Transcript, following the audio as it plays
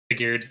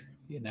figured,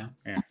 you know.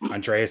 Yeah.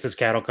 Andreas's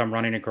cat will come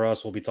running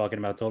across. We'll be talking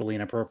about totally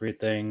inappropriate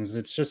things.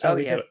 It's just how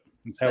we do it.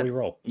 It's how we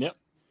roll. Yep.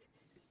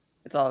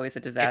 It's always a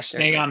disaster.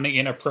 Stay on the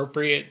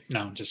inappropriate.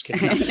 No, I'm just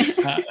kidding.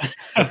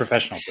 I'm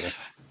professional today.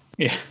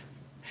 Yeah.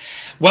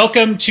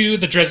 Welcome to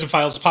the Dresden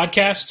Files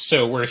podcast.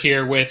 So we're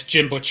here with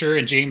Jim Butcher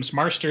and James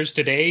Marsters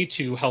today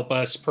to help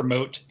us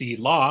promote the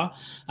law,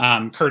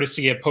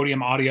 courtesy of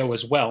Podium Audio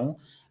as well.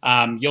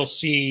 You'll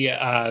see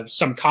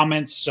some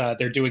comments.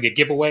 They're doing a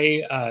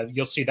giveaway.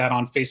 You'll see that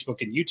on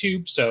Facebook and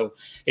YouTube. So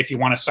if you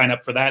want to sign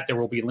up for that, there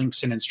will be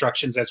links and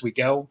instructions as we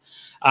go.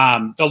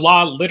 The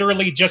law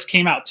literally just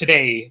came out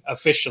today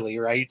officially,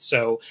 right?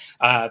 So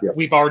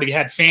we've already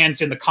had fans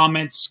in the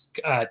comments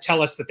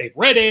tell us that they've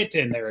read it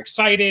and they're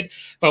excited,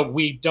 but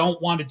we don't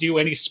want to do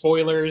any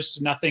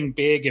spoilers, nothing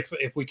big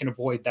if we can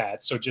avoid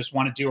that. So just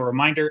want to do a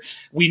reminder.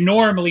 We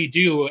normally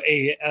do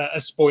a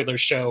spoiler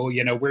show.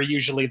 You know, we're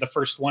usually the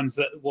first ones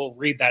that will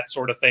read that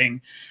sort of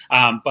thing.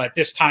 But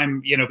this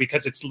time, you know,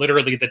 because it's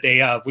literally the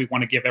day of, we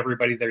want to give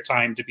everybody their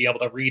time to be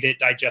able to read it,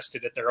 digest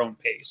it at their own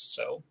pace.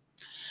 So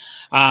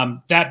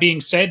that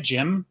being said,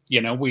 Jim,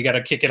 you know, we got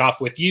to kick it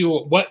off with you.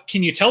 What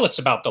can you tell us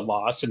about the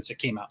law since it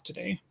came out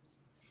today?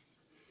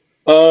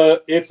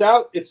 It's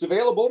out. It's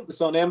available.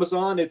 It's on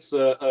Amazon. It's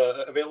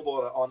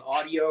available on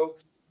audio.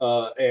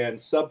 And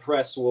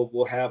Subpress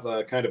will have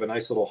a kind of a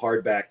nice little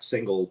hardback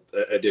single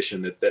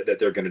edition that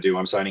they're going to do.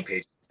 I'm signing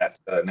pages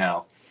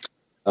now.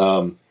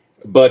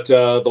 But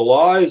the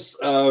law is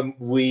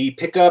we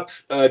pick up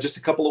just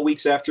a couple of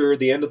weeks after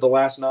the end of the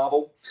last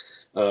novel.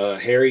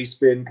 Harry's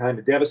been kind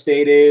of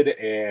devastated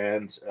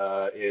and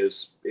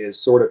is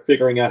sort of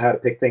figuring out how to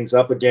pick things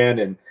up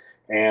again.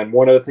 And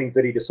one of the things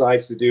that he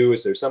decides to do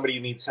is there's somebody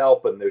who needs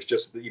help, and there's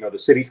just, you know, the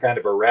city's kind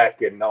of a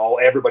wreck, and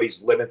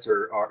everybody's limits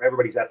are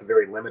everybody's at the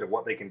very limit of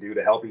what they can do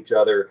to help each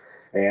other.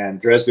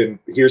 And Dresden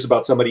hears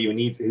about somebody who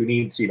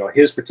needs you know,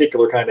 his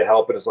particular kind of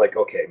help, and is like,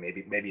 okay,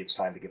 maybe it's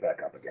time to get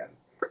back up again.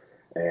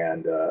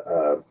 And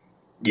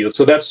you know,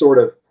 so that's sort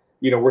of,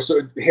 you know,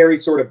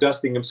 Harry's sort of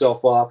dusting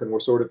himself off, and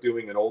we're sort of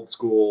doing an old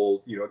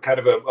school, you know, kind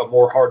of a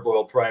more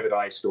hard-boiled private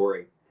eye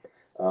story.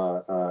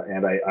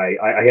 And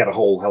I had a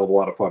whole hell of a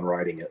lot of fun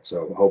writing it.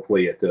 So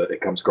hopefully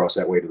it comes across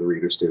that way to the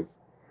readers too.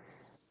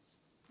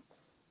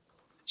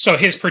 So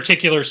his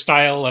particular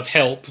style of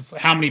help,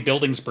 how many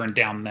buildings burned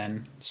down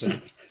then? So.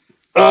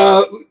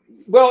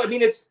 Well, I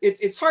mean,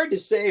 it's hard to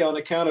say on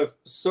account of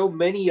so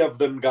many of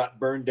them got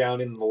burned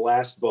down in the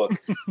last book.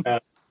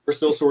 We're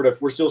still sort of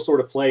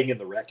playing in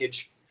the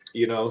wreckage.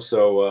 You know,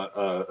 so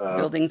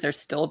buildings are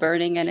still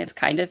burning, and it's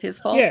kind of his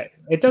fault. Yeah,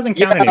 it doesn't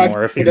count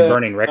anymore if he's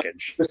burning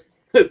wreckage.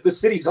 The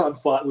city's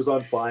was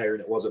on fire,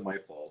 and it wasn't my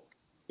fault.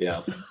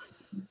 Yeah,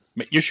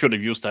 you should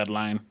have used that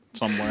line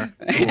somewhere.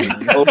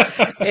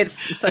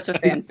 It's such a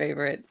fan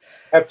favorite.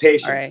 Have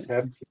patience. Right.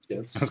 Have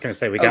patience. I was going to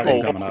say we got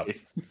one coming up.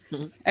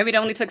 I mean, it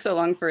only took so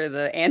long for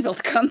the anvil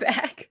to come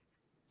back.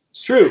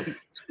 It's true.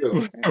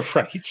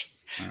 Right.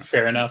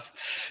 Fair enough.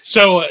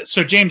 So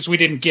James, we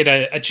didn't get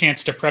a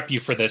chance to prep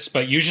you for this,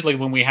 but usually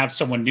when we have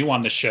someone new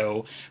on the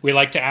show, we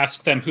like to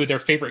ask them who their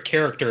favorite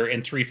character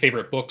and 3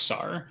 favorite books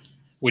are.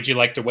 Would you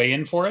like to weigh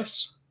in for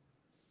us?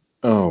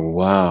 Oh,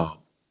 wow.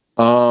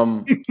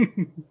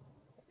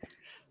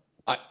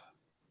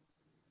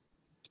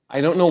 I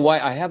don't know why.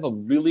 I have a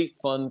really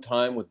fun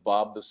time with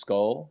Bob the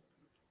Skull.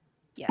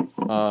 Yes.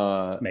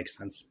 Makes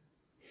sense.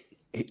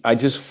 I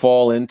just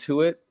fall into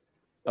it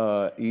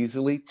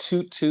easily.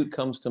 Toot Toot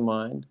comes to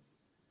mind.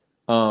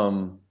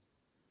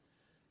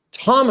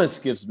 Thomas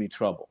gives me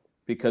trouble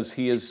because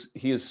he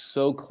is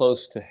so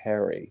close to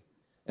Harry,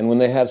 and when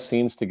they have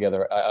scenes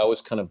together, I always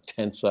kind of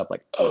tense up,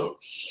 like, oh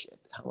shit,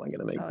 how am I going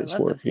to make this I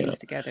love work? the scenes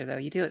together, though.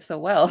 You do it so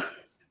well.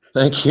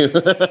 Thank you.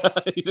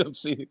 You don't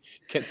see.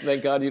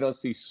 Thank God you don't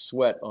see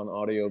sweat on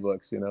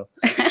audiobooks. You know,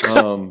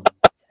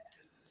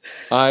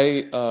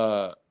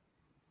 I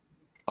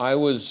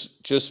was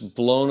just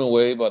blown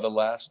away by the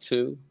last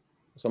 2.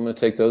 So I'm going to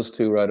take those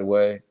 2 right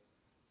away.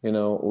 You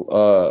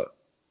know,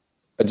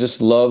 I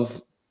just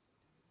love.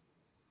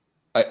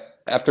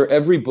 After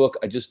every book,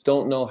 I just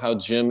don't know how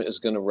Jim is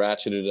going to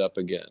ratchet it up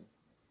again.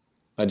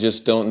 I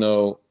just don't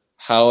know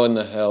how in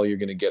the hell you're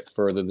going to get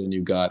further than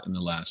you got in the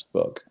last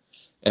book.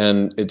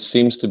 And it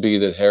seems to be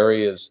that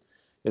Harry is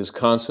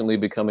constantly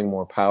becoming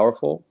more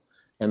powerful,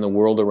 and the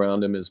world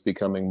around him is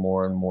becoming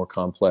more and more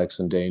complex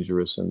and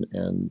dangerous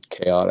and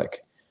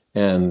chaotic.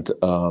 And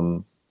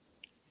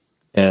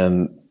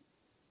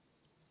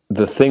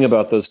the thing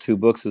about those 2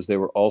 books is they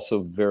were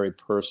also very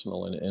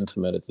personal and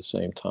intimate at the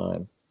same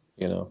time.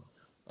 You know,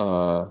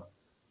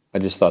 I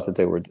just thought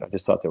they were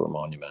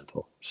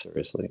monumental.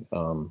 Seriously.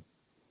 And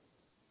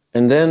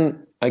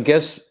then I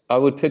guess I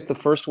would pick the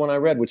first one I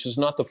read, which is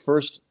not the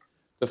first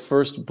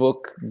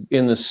book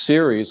in the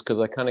series, because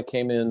I kind of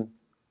came in.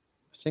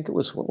 I think it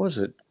was, what was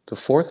it? The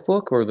 4th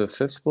book or the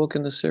 5th book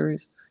in the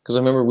series? Because I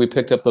remember we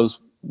picked up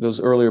those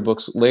earlier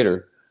books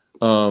later.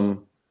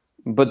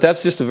 But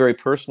that's just a very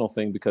personal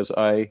thing, because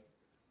I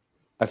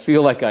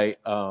feel like I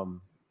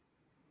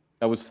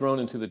was thrown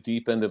into the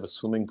deep end of a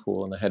swimming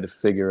pool and I had to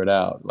figure it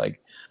out.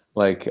 Like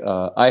Like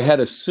I had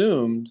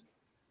assumed,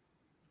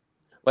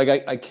 like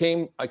I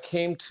came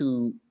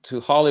to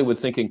Hollywood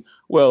thinking,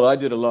 well, I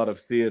did a lot of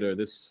theater.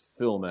 This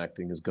film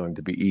acting is going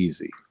to be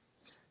easy.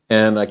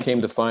 And I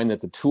came to find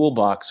that the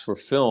toolbox for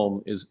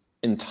film is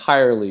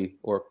entirely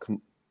or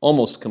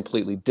almost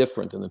completely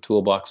different than the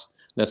toolbox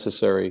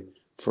necessary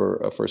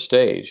for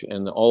stage.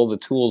 And all the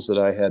tools that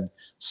I had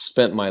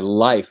spent my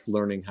life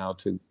learning how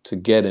to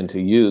get and to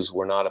use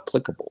were not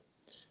applicable.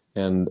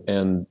 And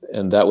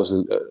that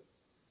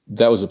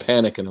was a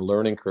panic and a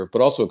learning curve,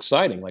 but also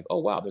exciting. Like, oh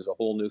wow, there's a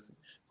whole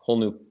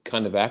new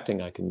kind of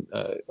acting I can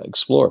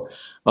explore.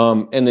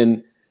 And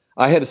then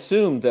I had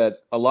assumed that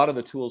a lot of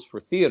the tools for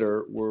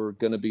theater were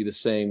going to be the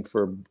same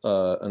for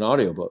an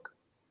audiobook,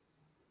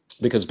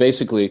 because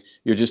basically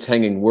you're just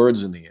hanging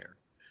words in the air.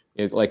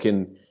 Like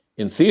in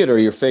theater,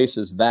 your face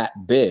is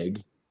that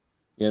big,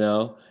 you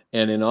know,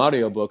 and in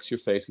audiobooks, your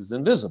face is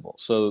invisible.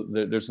 So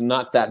there's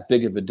not that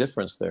big of a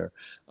difference there.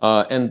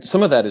 And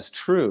some of that is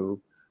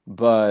true,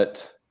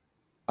 but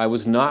I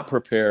was not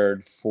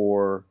prepared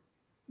for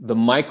the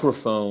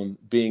microphone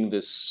being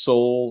this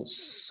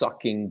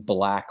soul-sucking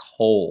black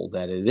hole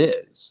that it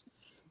is.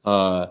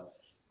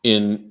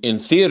 In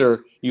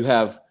theater, you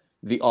have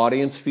the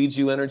audience feeds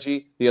you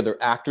energy, the other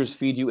actors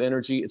feed you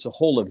energy. It's a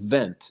whole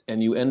event,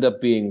 and you end up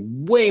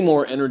being way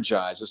more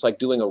energized. It's like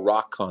doing a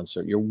rock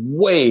concert. You're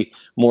way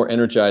more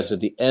energized at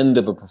the end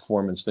of a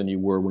performance than you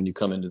were when you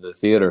come into the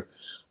theater.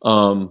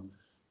 When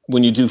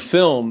you do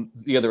film,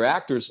 the other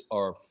actors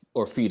are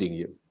feeding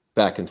you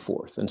back and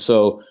forth, and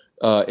so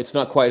it's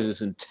not quite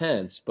as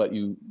intense, but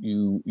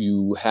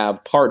you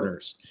have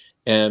partners.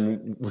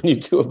 And when you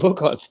do a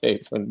book on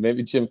tape, and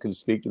maybe Jim can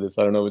speak to this,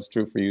 I don't know if it's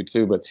true for you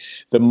too, but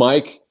the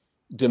mic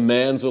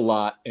demands a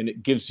lot and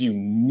it gives you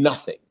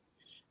nothing.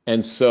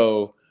 And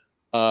so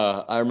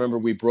I remember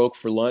we broke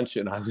for lunch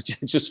and I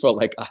just felt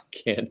like, I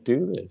can't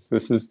do this.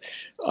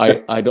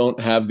 I don't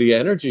have the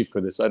energy for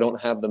this. I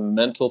don't have the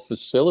mental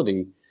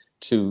facility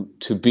to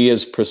be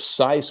as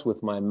precise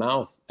with my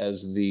mouth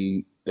as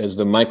the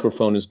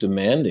microphone is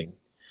demanding,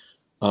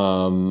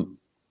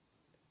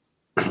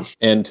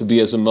 and to be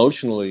as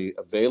emotionally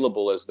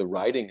available as the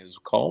writing is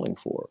calling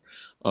for.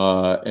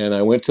 And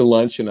I went to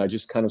lunch and I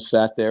just kind of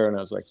sat there and I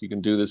was like, you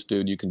can do this,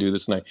 dude, you can do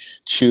this. And I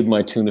chewed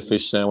my tuna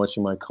fish sandwich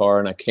in my car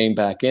and I came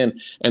back in,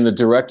 and the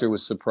director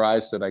was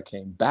surprised that I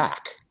came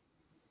back.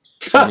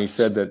 And he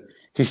said that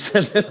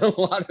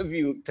a lot of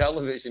you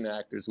television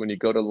actors, when you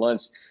go to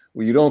lunch,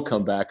 well, you don't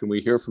come back, and we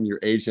hear from your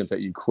agent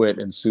that you quit,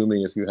 and sue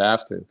me if you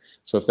have to.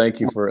 So thank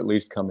you for at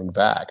least coming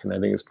back. And I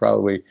think it's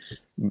probably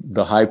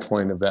the high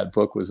point of that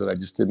book was that I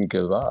just didn't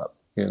give up,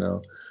 you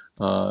know.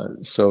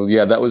 So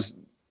yeah, that was.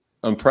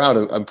 I'm proud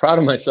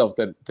of myself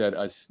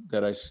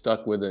that I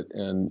stuck with it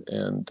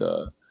and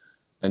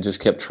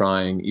just kept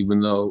trying, even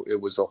though it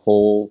was a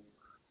whole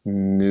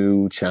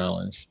new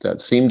challenge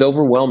that seemed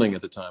overwhelming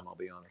at the time. I'll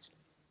be honest.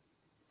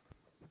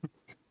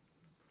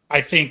 I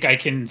think I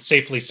can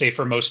safely say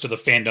for most of the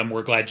fandom,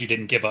 we're glad you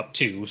didn't give up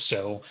too.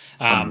 So,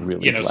 I'm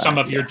really you know, glad, some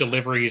of your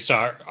deliveries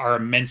are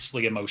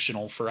immensely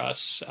emotional for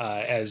us,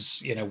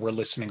 as you know, we're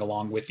listening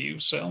along with you.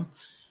 So,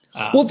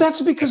 well,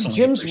 that's because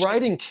Jim's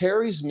writing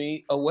carries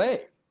me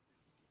away.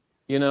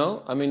 You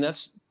know, I mean,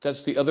 that's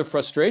the other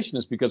frustration,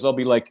 is because I'll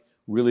be like,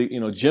 really, you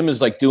know, Jim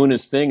is like doing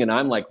his thing and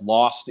I'm like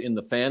lost in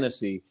the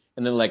fantasy.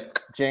 And then like,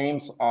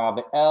 James,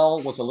 the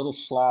L was a little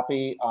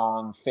sloppy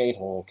on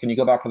Fatal. Can you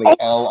go back to the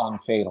L on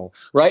Fatal?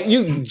 Right?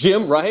 You,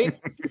 Jim, right?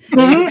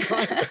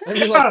 And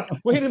you're like,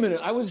 wait a minute.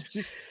 I was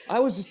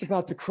just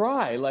about to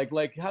cry.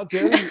 Like, how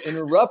dare you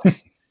interrupt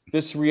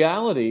this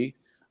reality?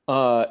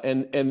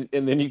 And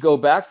then you go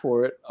back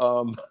for it.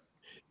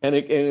 And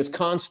it's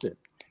constant.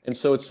 And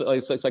so it's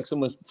like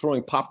someone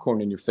throwing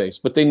popcorn in your face.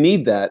 But they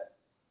need that,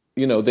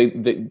 you know,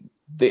 the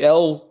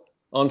L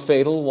on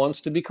Fatal wants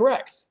to be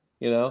correct,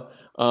 you know?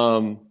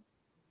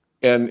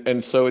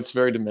 And so it's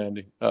very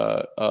demanding,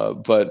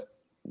 but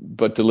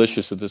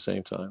delicious at the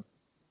same time.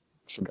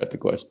 Forgot the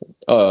question.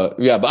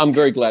 Yeah, but I'm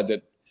very glad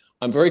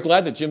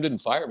that Jim didn't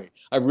fire me.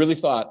 I really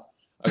thought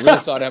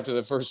after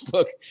the first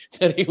book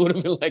that he would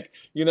have been like,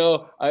 you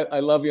know, I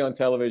love you on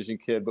television,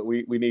 kid, but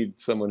we need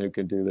someone who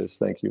can do this.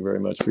 Thank you very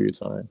much for your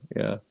time.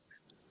 Yeah.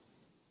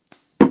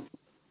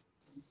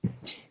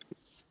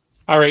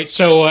 All right.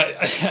 So,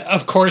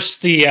 of course,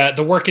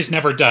 the work is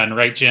never done,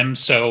 right, Jim?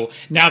 So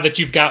now that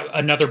you've got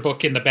another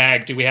book in the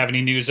bag, do we have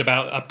any news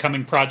about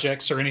upcoming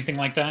projects or anything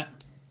like that?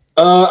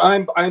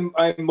 I'm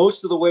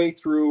most of the way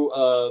through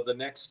the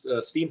next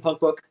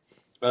steampunk book,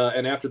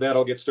 and after that,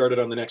 I'll get started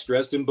on the next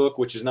Dresden book,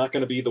 which is not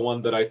going to be the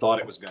one that I thought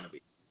it was going to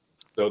be.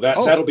 So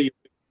that'll be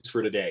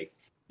for today,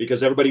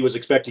 because everybody was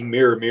expecting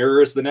Mirror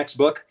Mirror as the next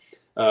book.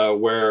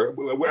 Where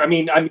I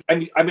mean,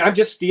 I'm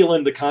just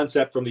stealing the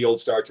concept from the old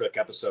Star Trek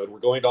episode. We're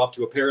going off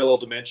to a parallel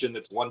dimension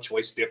that's one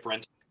choice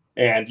different,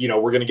 and you know,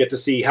 we're going to get to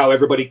see how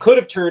everybody could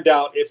have turned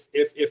out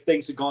if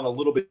things had gone a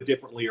little bit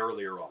differently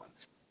earlier on.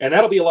 and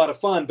that'll be a lot of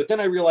fun. But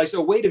then I realized,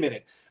 oh, wait a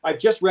minute, I've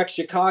just wrecked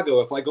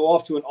Chicago. If I go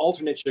off to an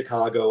alternate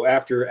Chicago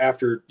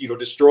after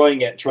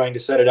destroying it and trying to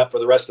set it up for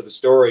the rest of the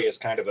story as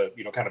kind of a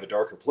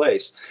darker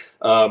place,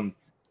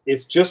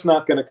 it's just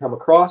not going to come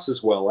across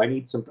as well. I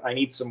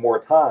need some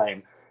more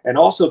time. And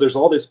also, there's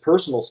all this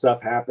personal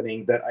stuff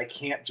happening that I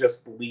can't just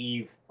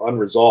leave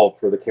unresolved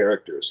for the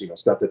characters.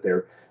 Stuff that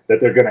they're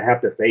going to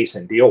have to face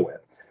and deal with.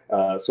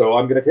 So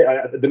I'm going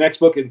to the next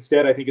book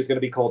instead. I think is going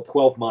to be called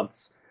 12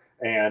 Months,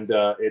 and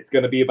it's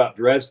going to be about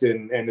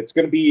Dresden, and it's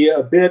going to be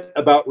a bit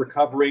about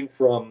recovering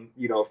from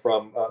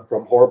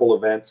horrible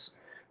events,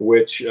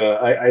 which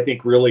I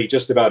think really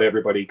just about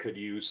everybody could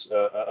use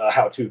a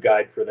how-to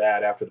guide for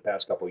that after the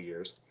past couple of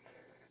years,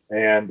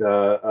 and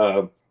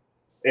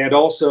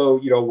also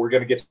we're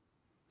going to get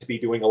to be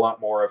doing a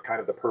lot more of kind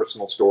of the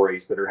personal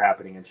stories that are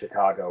happening in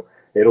Chicago.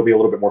 It'll be a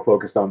little bit more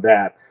focused on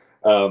that.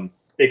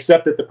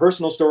 Except that the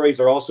personal stories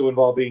are also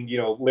involving,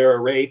 Lara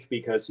Wraith,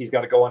 because he's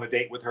got to go on a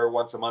date with her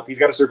once a month. He's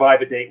got to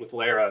survive a date with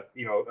Lara,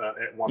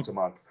 once a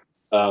month.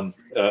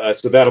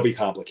 So that'll be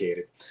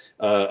complicated.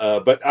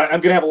 But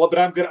I'm gonna have a lot.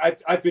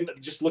 But I've been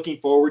just looking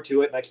forward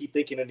to it, and I keep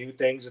thinking of new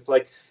things. It's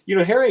like,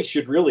 Harry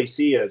should really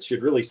see a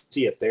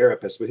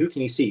therapist. But who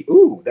can he see?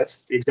 Ooh,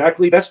 that's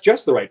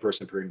just the right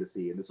person for him to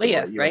see in this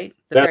Leah, story, right?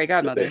 The fairy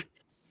godmother.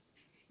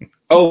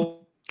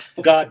 Oh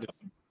God,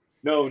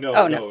 no.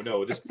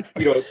 No. This,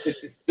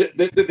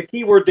 the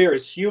key word there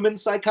is human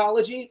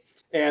psychology,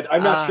 and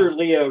I'm not sure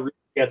Leah really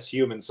gets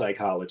human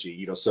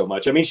psychology, so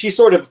much. I mean, she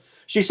sort of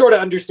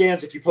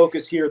understands if you poke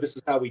us here, this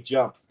is how we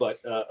jump. But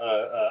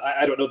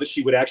I don't know that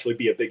she would actually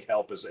be a big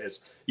help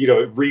as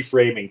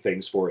reframing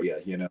things for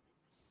you.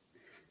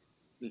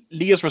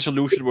 Leah's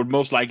resolution would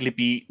most likely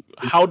be,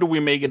 how do we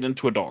make it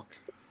into a dog?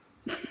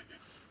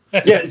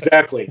 Yeah,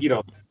 exactly.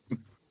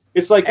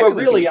 It's like, well,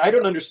 really, I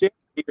don't understand.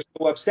 You're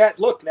so upset.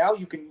 Look, now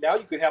you can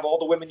have all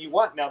the women you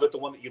want now that the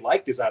one that you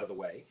liked is out of the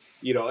way.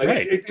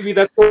 Right. I mean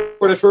that's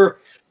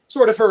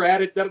sort of her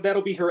attitude.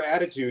 That'll be her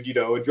attitude.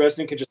 And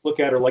Dresden can just look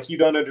at her like, you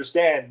don't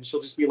understand, and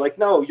she'll just be like,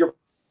 no,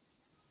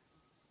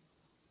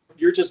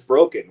 you're just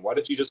broken. Why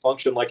don't you just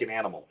function like an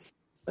animal?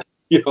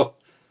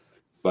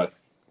 But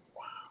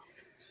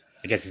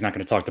I guess he's not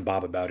going to talk to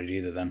Bob about it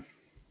either then.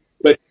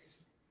 But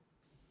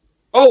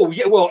oh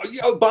yeah, well,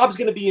 Bob's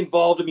going to be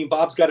involved. I mean,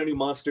 Bob's got a new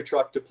monster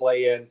truck to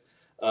play in.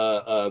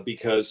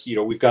 Because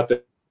we've got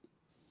the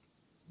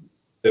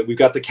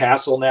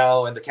castle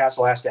now, and the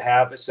castle has to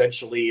have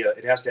essentially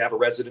it has to have a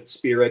resident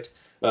spirit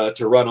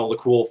to run all the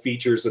cool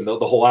features and the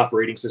whole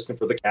operating system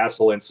for the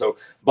castle. And so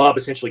Bob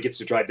essentially gets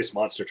to drive this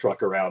monster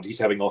truck around. He's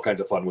having all kinds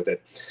of fun with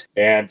it,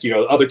 and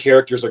other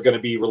characters are going to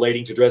be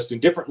relating to Dresden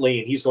differently,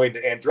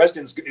 and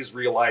Dresden is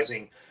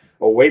realizing,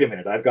 oh, wait a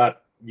minute, I've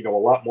got a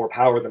lot more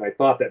power than I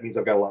thought. That means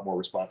I've got a lot more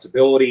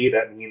responsibility.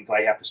 That means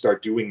I have to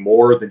start doing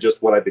more than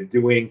just what I've been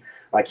doing.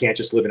 I can't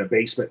just live in a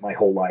basement my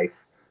whole life.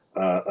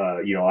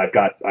 I've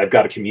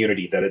got a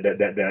community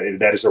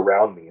that is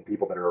around me and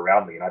people that are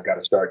around me, and I've got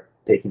to start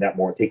taking that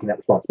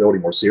responsibility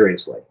more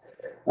seriously.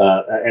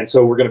 And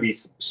so we're going to be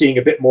seeing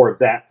a bit more of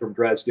that from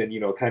Dresden.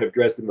 Kind of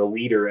Dresden the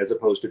leader as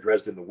opposed to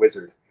Dresden the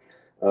wizard.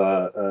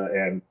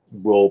 And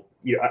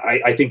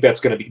I think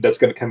that's going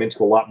to come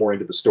into a lot more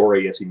into the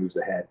story as he moves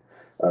ahead,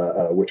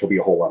 which will be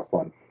a whole lot of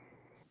fun.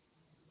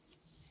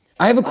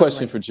 I have a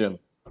question for Jim.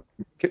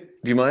 Do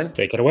you mind?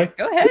 Take it away.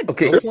 Go ahead.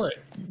 Okay. Go for it.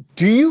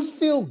 Do you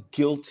feel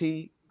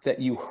guilty that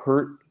you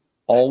hurt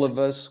all of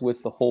us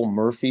with the whole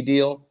Murphy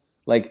deal?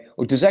 Like,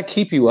 or does that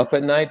keep you up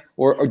at night,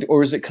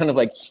 or is it kind of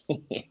like,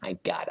 I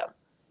got him,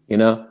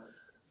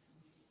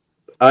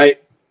 I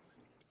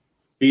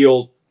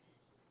feel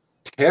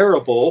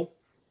terrible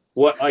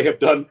what I have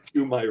done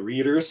to my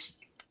readers,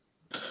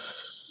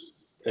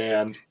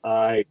 and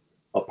I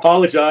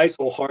apologize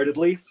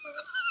wholeheartely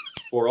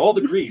for all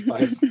the grief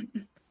I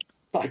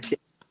can't.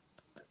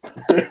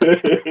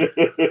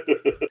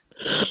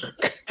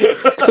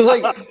 Because,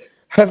 like,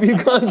 have you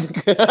gone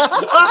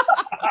to...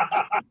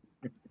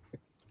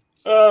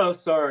 Oh,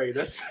 sorry.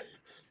 That's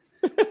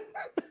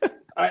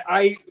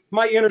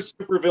my inner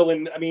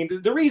supervillain. I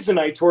mean, the reason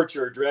I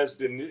torture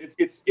Dresden,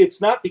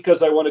 it's not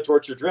because I want to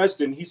torture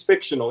Dresden. He's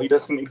fictional. He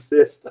doesn't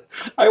exist.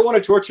 I want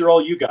to torture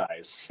all you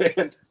guys,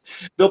 and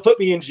they'll put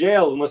me in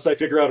jail unless I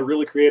figure out a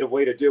really creative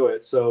way to do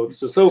it. So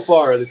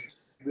far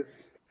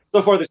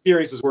the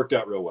series has worked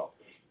out real well.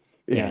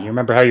 Yeah, you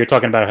remember how you're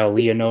talking about how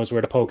Leah knows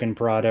where to poke and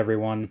prod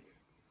everyone?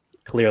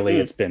 Clearly,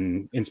 it's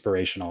been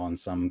inspirational on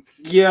some.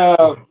 Yeah.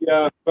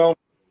 Well,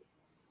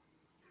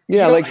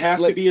 yeah, you don't have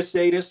to be a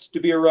sadist to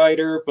be a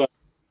writer, but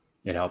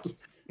it helps.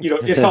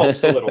 It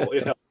helps a little.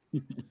 It helps.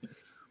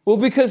 Well,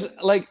 because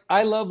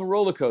I love a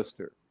roller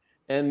coaster,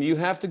 and you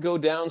have to go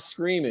down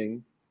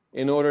screaming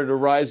in order to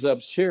rise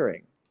up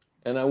cheering.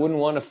 And I wouldn't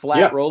want a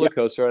flat roller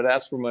coaster. I'd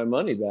ask for my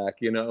money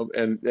back,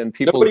 and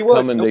people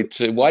come and they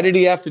say, why did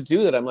he have to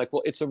do that? I'm like,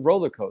 well, it's a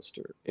roller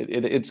coaster.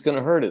 It's going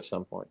to hurt at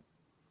some point.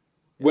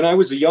 When I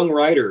was a young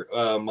writer,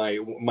 my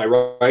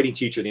writing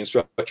teacher, the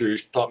instructor who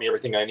taught me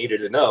everything I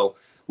needed to know,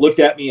 looked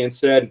at me and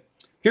said,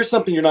 here's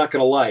something you're not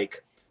going to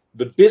like,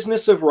 the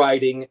business of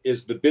writing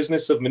is the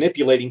business of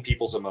manipulating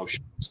people's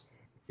emotions.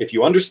 If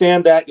you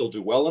understand that, you'll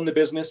do well in the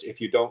business. If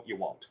you don't, you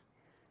won't.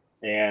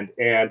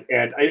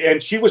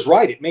 And she was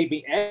right. It made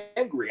me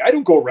angry. I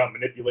don't go around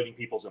manipulating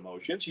people's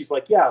emotions. She's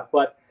like, yeah,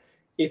 but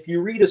if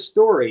you read a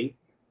story,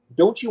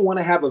 don't you want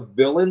to have a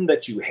villain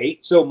that you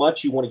hate so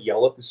much you want to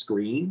yell at the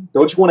screen?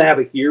 Don't you want to have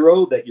a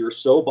hero that you're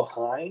so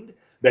behind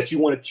that you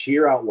want to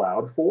cheer out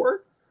loud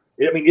for?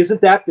 I mean,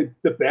 isn't that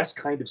the best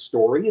kind of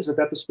story? Isn't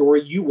that the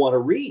story you want to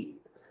read?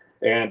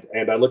 And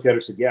I looked at her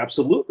and said, yeah,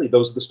 absolutely.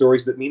 Those are the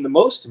stories that mean the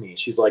most to me.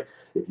 She's like,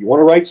 if you want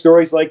to write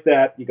stories like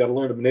that, you got to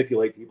learn to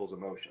manipulate people's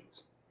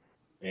emotions.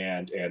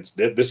 And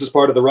this is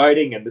part of the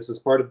writing, and this is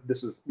part of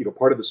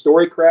the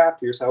story craft.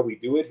 Here's how we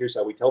do it. Here's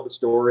how we tell the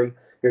story.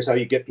 Here's how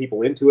you get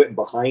people into it and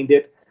behind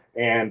it.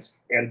 And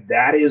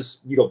that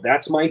is,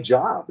 that's my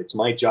job. It's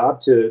my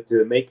job to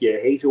make you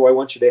hate who I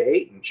want you to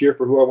hate and cheer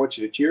for who I want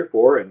you to cheer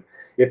for. And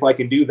if I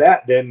can do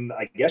that, then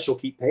I guess you'll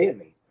keep paying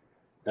me.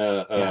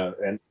 And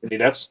I mean,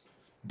 that's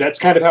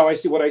kind of how I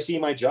see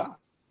my job.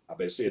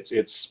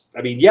 It's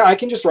I mean, yeah, I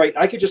could just write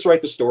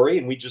the story,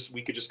 and we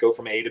could just go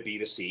from A to B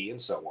to C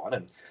and so on,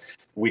 and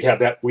we'd have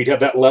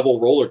that level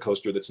roller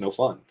coaster that's no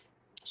fun.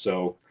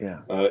 So yeah.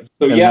 How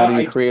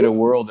do you create a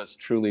world that's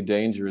truly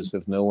dangerous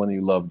if no one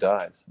you love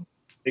dies?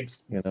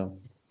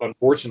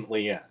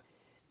 Unfortunately, yeah.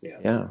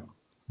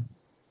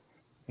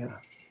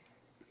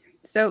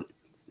 So,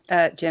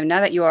 Jim,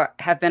 now that you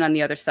have been on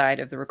the other side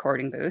of the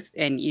recording booth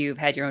and you've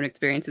had your own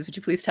experiences, would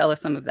you please tell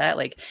us some of that?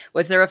 Like,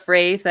 was there a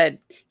phrase that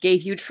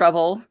gave you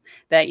trouble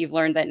that you've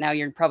learned that now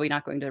you're probably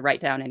not going to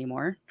write down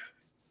anymore?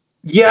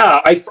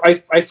 Yeah,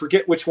 I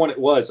forget which one it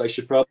was. I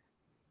should probably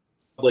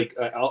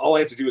all I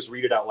have to do is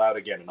read it out loud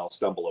again, and I'll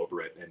stumble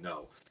over it and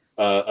know.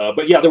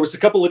 But yeah, there were a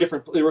couple of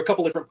different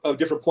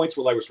points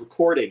while I was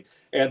recording,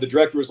 and the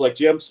director was like,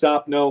 "Jim,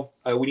 stop! No,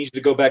 we need you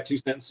to go back 2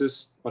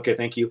 sentences." Okay,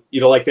 thank you.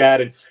 Like that,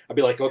 and I'd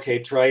be like, "Okay,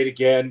 try it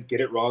again. Get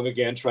it wrong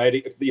again. Try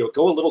it.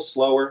 Go a little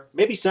slower.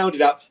 Maybe sound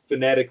it out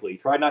phonetically.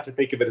 Try not to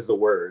think of it as a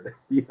word."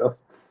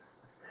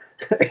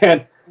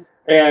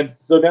 And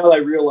so now I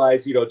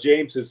realize,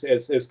 James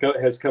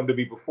has come to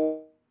me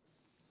before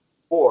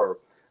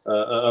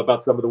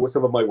about some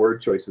of my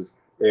word choices.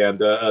 And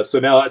so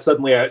now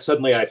suddenly I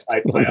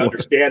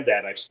understand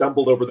that I've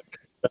stumbled over the.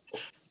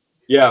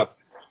 Yeah,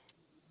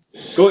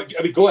 go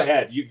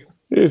ahead.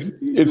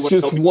 It's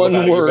just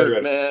one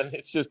word, man.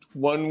 It's just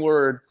one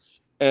word,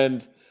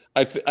 and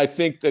I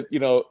think that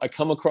I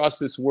come across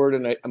this word,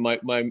 and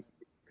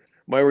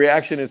my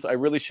reaction is I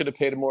really should have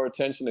paid more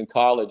attention in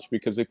college,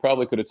 because they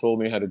probably could have told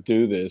me how to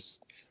do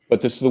this.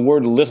 But this is the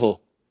word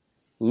little.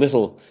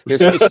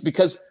 It's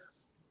because,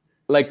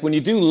 like, when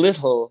you do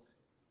little,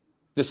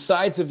 the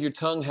sides of your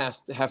tongue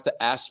have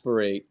to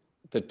aspirate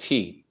the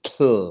T.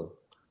 To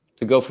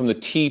go from the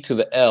T to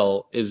the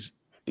L is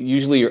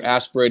usually you're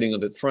aspirating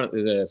on the front.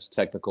 That's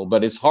technical,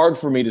 but it's hard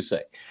for me to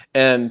say.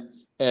 And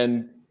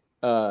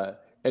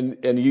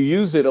you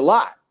use it a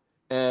lot,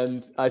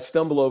 and I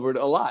stumble over it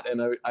a lot.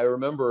 And I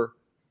remember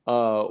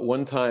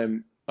one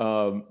time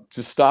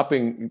just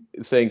stopping,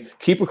 saying,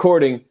 "Keep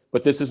recording,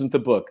 but this isn't the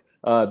book.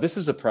 This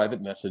is a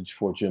private message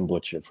for Jim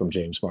Butcher from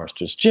James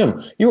Marsters.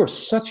 Jim, you are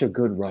such a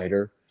good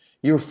writer.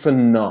 You're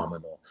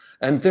phenomenal.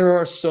 And there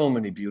are so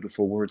many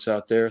beautiful words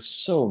out there,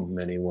 so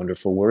many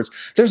wonderful words.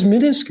 There's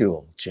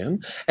minuscule,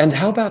 Jim. And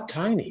how about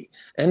tiny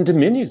and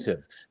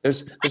diminutive?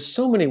 There's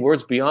so many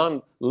words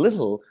beyond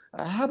little.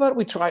 How about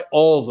we try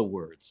all the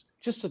words?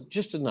 Just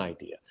an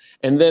idea."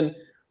 And then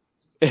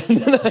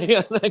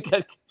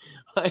the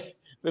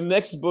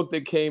next book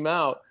that came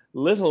out,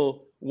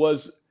 little,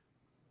 was,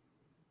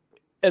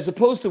 as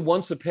opposed to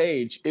once a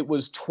page, it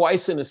was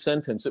twice in a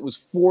sentence. It was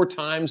 4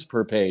 times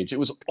per page. It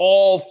was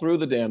all through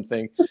the damn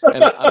thing.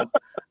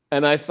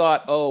 And I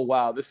thought, oh,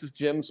 wow, this is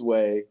Jim's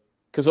way.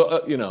 Because,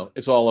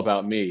 it's all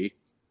about me,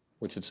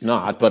 which it's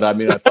not. But, I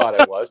mean, I thought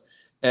it was.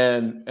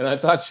 And I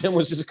thought Jim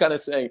was just kind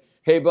of saying,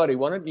 "Hey, buddy,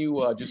 why don't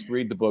you just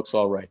read the books?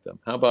 I'll write them.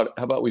 How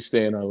about we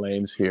stay in our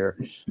lanes here?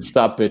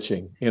 Stop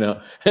bitching,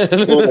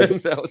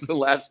 That was the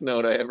last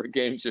note I ever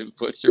gave Jim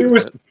Butcher.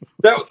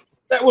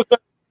 That was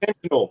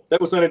unintentional.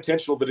 That was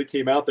unintentional that it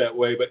came out that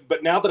way.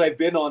 But now that I've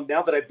been on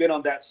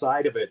that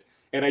side of it,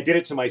 and I did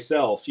it to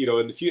myself, in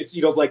the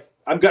future, like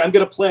I'm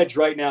gonna pledge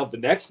right now, the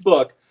next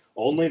book,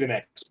 only the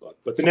next book,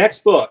 but the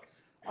next book,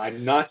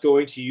 I'm not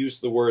going to use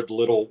the word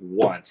little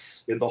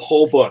once in the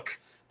whole book.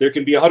 There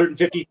can be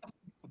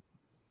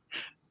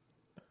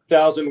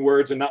 150,000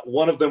 words, and not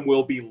one of them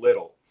will be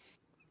little.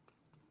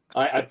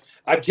 I'm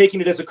taking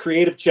it as a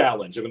creative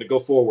challenge. I'm going to go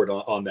forward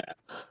on that.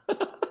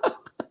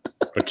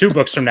 But 2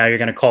 books from now, you're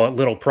going to call it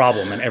Little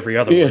Problem, and every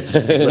other word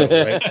little,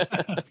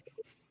 right?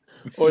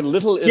 Or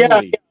Little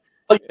Italy.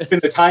 Yeah,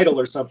 in the title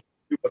or something.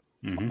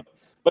 Mm-hmm.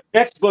 But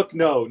next book,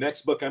 no.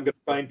 Next book, I'm going to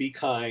try and be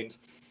kind.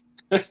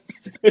 I'm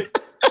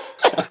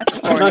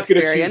not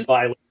going to choose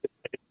violence.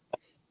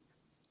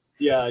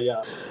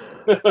 Yeah.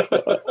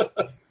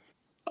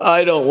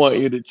 I don't want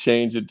you to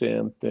change a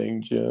damn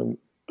thing, Jim.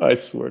 I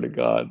swear to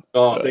God.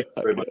 Oh, thank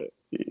you very much.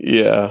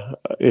 Yeah,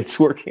 it's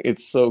working.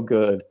 It's so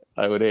good.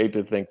 I would hate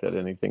to think that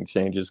anything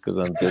changes because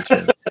I'm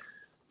bitching.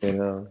 You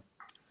know,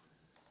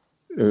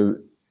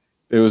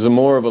 it was a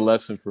more of a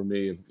lesson for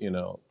me. You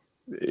know,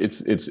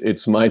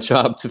 it's my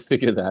job to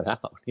figure that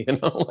out. You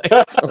know, like,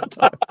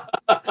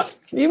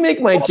 can you make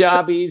my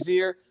job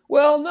easier?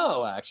 Well,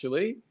 no,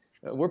 actually,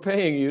 we're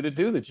paying you to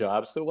do the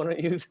job, so why don't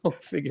you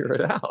figure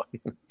it out?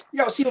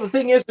 Yeah, see, the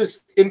thing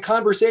is in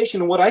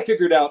conversation, and what I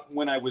figured out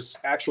when I was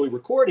actually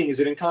recording is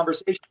that in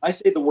conversation, I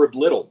say the word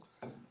little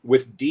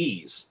with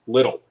D's,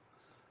 little.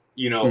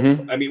 You know,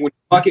 I mean,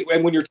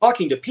 when you're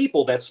talking to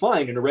people, that's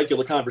fine. In a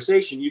regular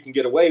conversation, you can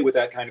get away with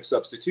that kind of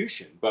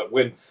substitution. But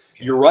when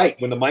you're right,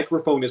 when the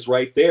microphone is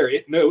right there,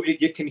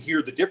 it can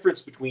hear the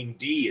difference between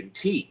D and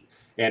T,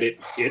 and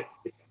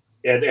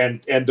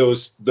and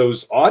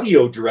those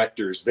audio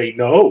directors, they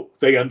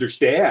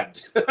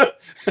understand.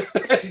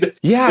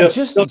 Yeah,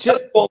 they'll tell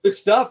you all this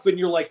stuff, and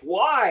you're like,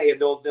 why? And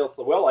they'll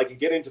well, I can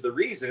get into the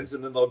reasons,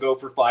 and then they'll go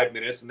for 5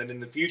 minutes, and then in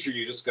the future,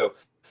 you just go,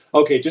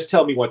 okay, just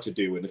tell me what to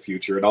do in the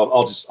future, and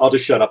I'll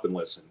just shut up and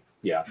listen.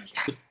 Yeah.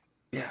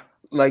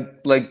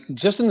 Like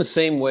just in the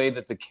same way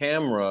that the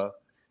camera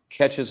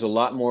catches a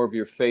lot more of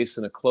your face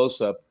in a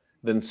close-up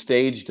than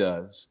stage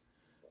does,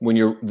 when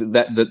you're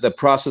the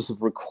process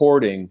of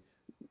recording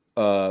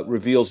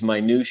reveals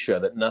minutia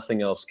that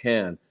nothing else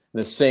can. In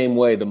the same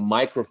way, the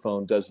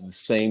microphone does the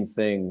same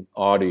thing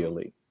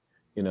audially.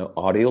 You know,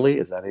 audially,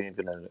 is that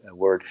even a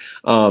word?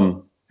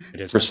 It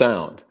is for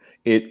sound.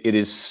 It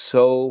is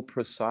so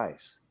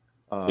precise.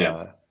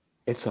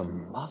 It's a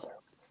motherfucker,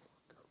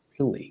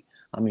 really.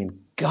 I mean,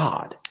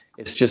 God,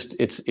 it's just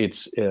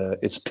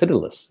it's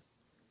pitiless,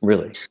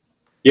 really.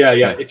 Yeah.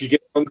 If you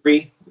get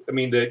hungry, I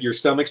mean, your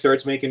stomach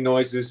starts making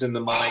noises in the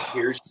mic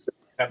here. You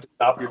have to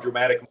stop your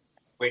dramatic.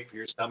 Wait for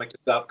your stomach to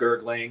stop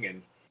gurgling,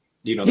 and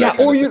you know. Yeah,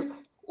 or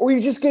you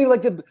just gave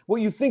like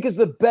what you think is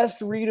the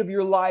best read of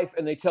your life,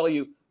 and they tell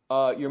you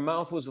your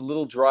mouth was a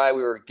little dry.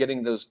 We were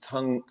getting those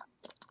tongue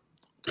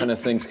kind of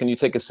things. Can you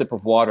take a sip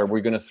of water? We're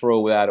going to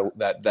throw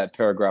that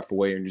paragraph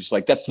away, and you're just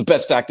like, that's the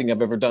best acting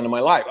I've ever done in my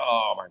life.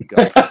 Oh my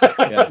God.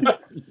 Yeah.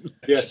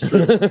 Yes.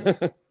 True.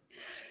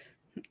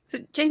 So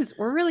James,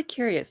 we're really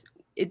curious.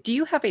 Do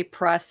you have a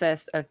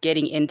process of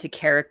getting into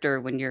character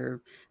when you're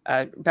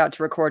about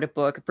to record a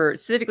book,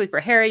 specifically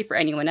for Harry, for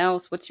anyone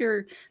else? What's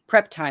your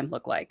prep time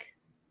look like?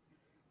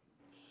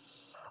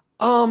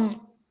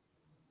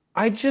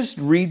 I just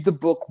read the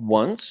book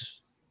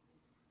once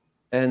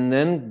and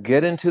then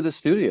get into the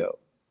studio.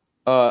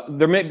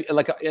 There may be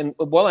and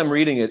while I'm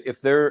reading it,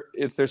 if there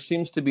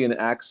seems to be an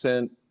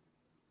accent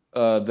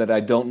that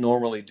I don't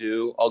normally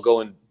do, I'll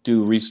go and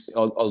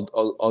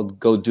I'll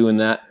go doing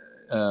that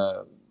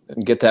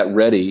and get that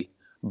ready.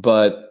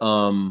 But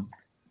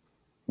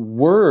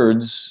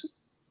words,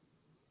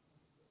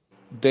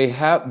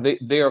 how do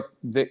you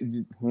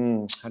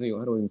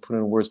put it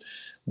in words?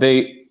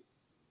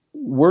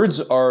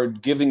 Words are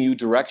giving you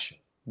direction.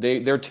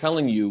 They're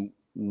telling you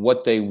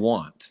what they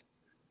want,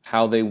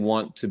 how they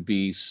want to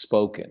be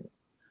spoken.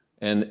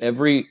 And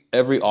every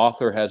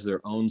author has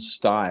their own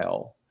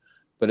style,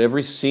 but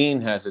every scene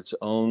has its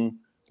own,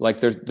 like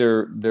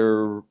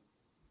they're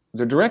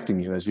directing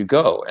you as you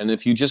go. And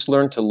if you just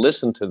learn to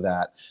listen to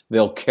that,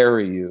 they'll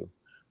carry you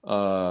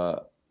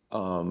the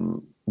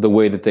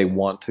way that they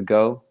want to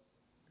go.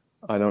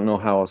 I don't know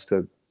how else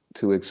to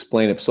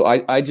explain it. So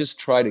I just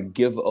try to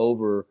give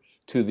over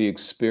to the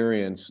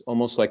experience,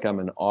 almost like I'm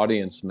an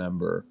audience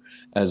member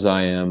as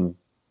I am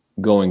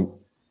going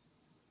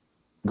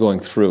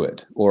through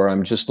it, or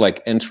I'm just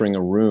like entering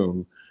a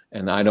room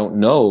and I don't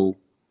know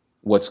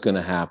what's going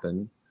to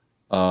happen,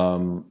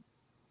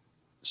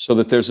 so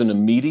that there's an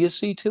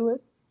immediacy to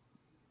it.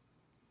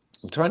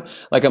 I'm trying,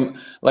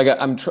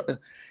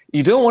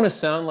 you don't want to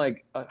sound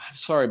like,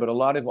 sorry, but a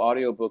lot of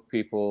audiobook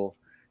people,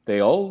 they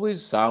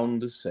always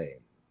sound the same.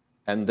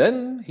 And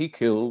then he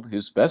killed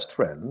his best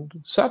friend,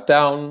 sat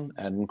down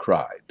and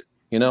cried,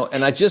 you know,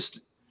 and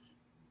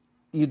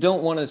you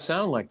don't want to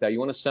sound like that. You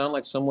want to sound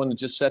like someone who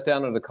just sat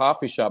down at a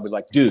coffee shop and be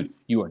like, dude,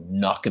 you are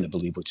not going to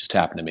believe what just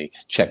happened to me.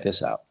 Check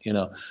this out, you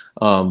know?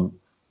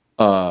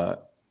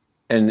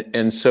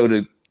 And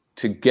so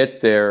to get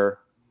there,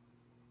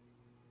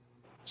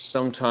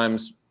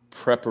 sometimes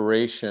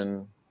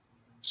preparation,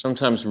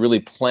 sometimes really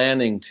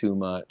planning too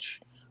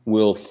much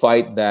will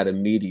fight that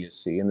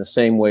immediacy. In the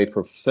same way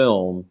for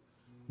film,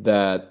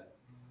 that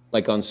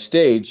like on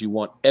stage, you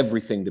want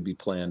everything to be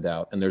planned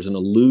out, and there's an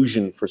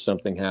illusion for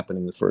something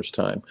happening the first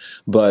time.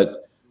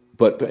 But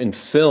in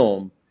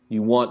film,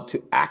 you want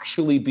to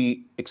actually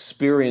be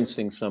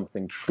experiencing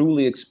something,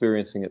 truly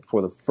experiencing it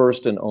for the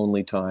first and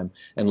only time,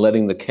 and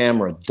letting the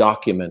camera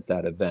document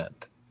that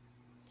event.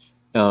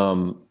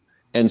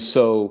 And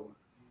so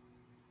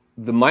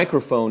the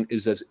microphone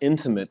is as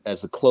intimate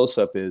as a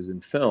close-up is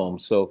in film.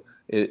 So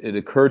it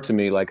occurred to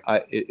me, like,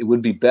 it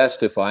would be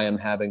best if I am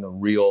having a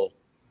real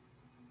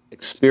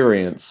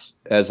experience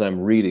as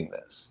I'm reading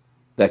this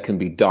that can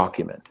be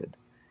documented.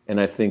 And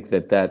I think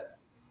that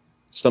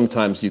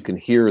sometimes you can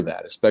hear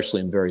that, especially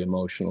in very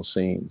emotional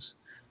scenes,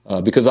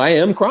 because I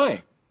am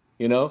crying,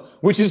 you know,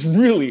 which is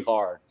really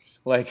hard.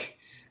 Like,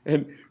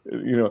 and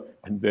you know,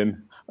 and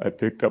then I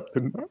picked up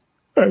the nut.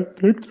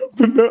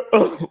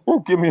 Oh,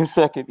 give me a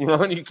second, you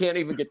know, and you can't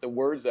even get the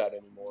words out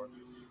anymore.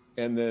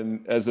 And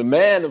then as a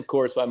man, of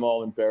course, I'm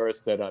all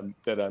embarrassed that I'm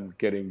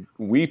getting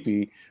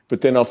weepy,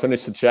 but then I'll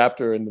finish the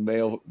chapter and the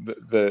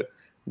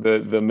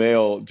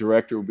male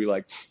director will be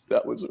like,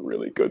 that was a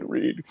really good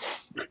read.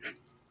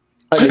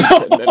 I need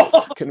 10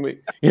 minutes. Can we,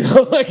 you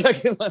know, like I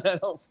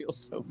don't feel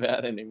so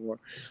bad anymore.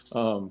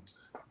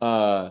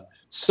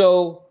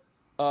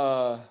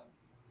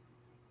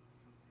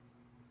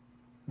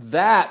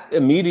 That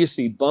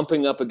immediacy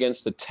bumping up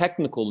against the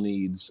technical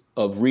needs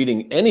of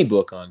reading any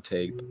book on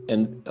tape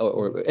and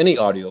or any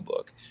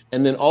audiobook,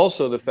 and then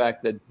also the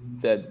fact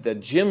that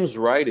Jim's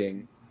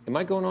writing. Am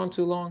I going on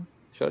too long?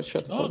 Should I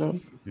shut the fuck up?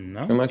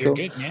 No, am I You're cool?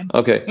 good, man.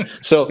 Okay,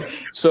 so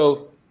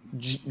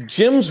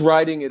Jim's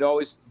writing, I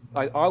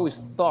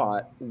always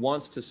thought,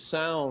 wants to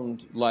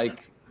sound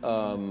like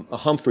a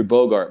Humphrey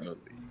Bogart movie,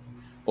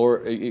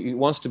 or it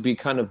wants to be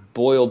kind of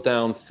boiled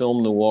down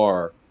film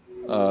noir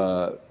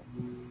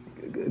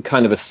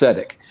kind of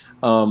aesthetic.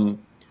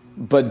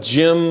 But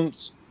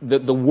Jim's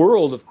the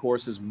world, of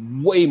course, is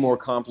way more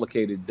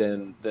complicated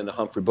than a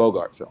Humphrey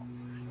Bogart film.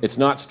 It's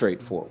not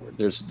straightforward.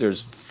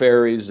 There's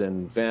fairies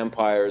and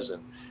vampires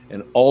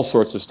and all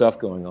sorts of stuff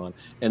going on.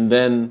 And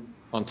then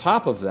on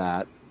top of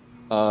that,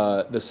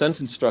 the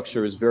sentence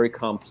structure is very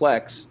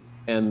complex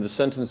and the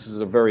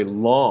sentences are very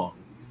long,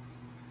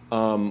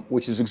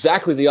 which is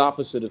exactly the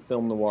opposite of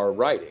film noir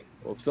writing.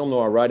 Well, film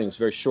noir writing is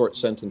very short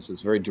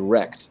sentences, very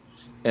direct.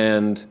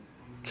 And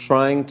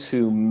trying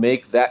to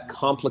make that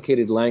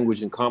complicated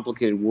language and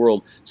complicated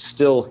world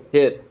still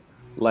hit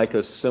like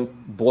a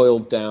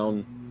boiled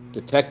down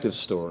detective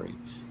story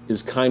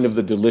is kind of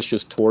the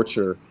delicious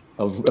torture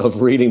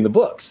of reading the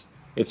books.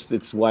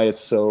 It's why it's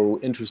so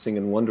interesting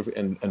and wonderful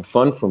and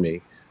fun for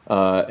me,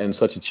 and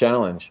such a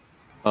challenge.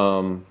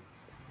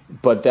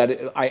 But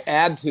that I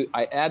add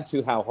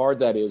to how hard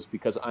that is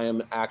because I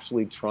am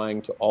actually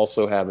trying to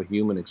also have a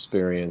human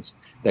experience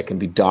that can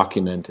be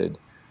documented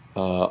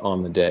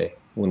on the day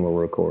when we're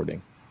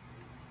recording.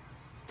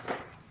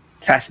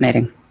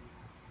 Fascinating.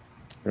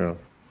 Yeah.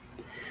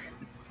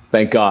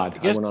 Thank God.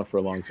 I went on for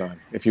a long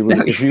time. If you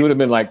would have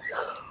been like,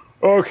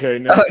 okay,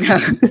 no. Oh, no.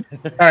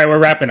 All right, we're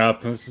wrapping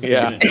up.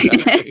 Yeah.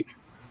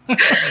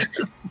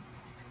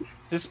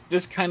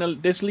 This kind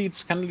of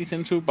leads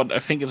into, but I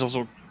think it's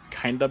also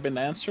kind of been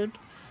answered.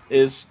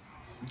 Is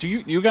do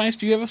you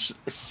guys ever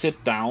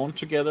sit down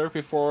together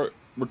before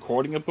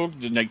recording a book?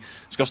 Do you, like,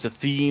 discuss the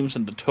themes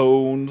and the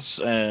tones?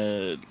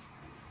 No.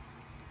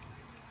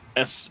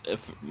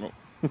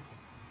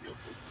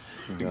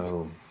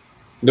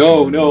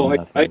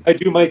 I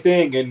do my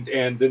thing,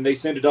 and then they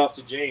send it off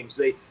to James.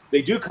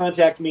 They do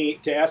contact me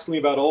to ask me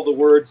about all the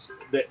words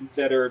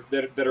that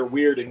are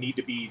weird and need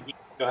to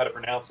know how to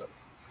pronounce them.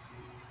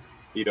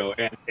 You know,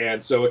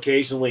 and so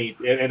occasionally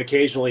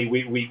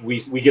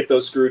we get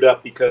those screwed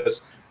up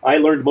because I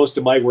learned most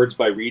of my words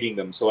by reading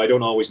them, so I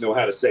don't always know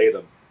how to say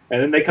them.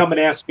 And then they come and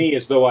ask me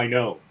as though I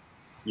know.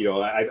 You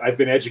know, I've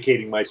been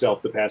educating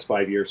myself the past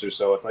 5 years or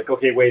so. It's like,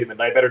 okay, wait a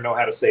minute, I better know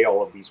how to say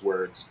all of these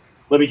words.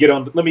 Let me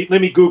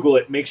Google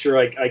it, make sure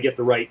I get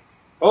the right.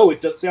 Oh,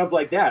 it just sounds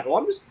like that. Well,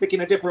 I'm just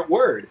picking a different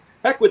word.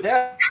 Heck with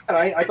that.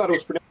 I thought it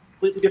was pronounced a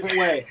completely different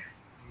way.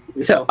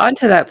 So on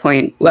to that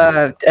point,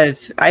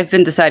 I've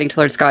been deciding to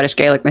learn Scottish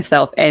Gaelic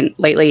myself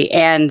lately,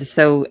 and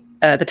so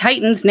the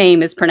Titan's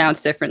name is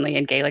pronounced differently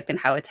in Gaelic than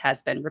how it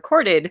has been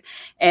recorded.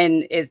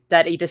 And is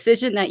that a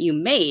decision that you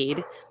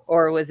made,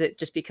 or was it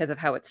just because of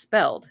how it's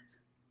spelled?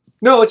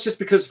 No, it's just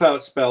because of how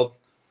it's spelled.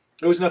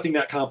 It was nothing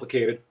that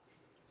complicated,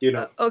 you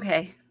know.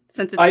 Okay,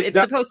 since it's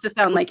supposed to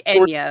sound like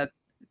Enya,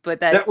 but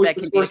that was that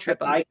the can be a source trip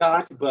that up. I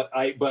got. But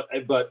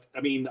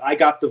I mean, I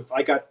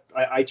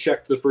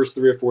checked the first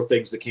 3 or 4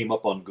 things that came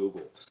up on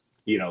Google,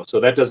 you know. So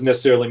that doesn't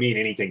necessarily mean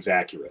anything's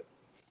accurate.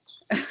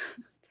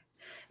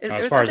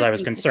 As far as I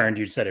was concerned,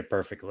 you said it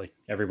perfectly.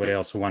 Everybody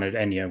else who wanted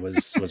Enya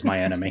was my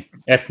enemy.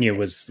 Ethnia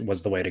was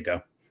the way to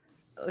go.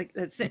 Like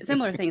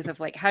similar things of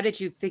like, how did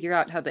you figure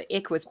out how the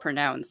ick was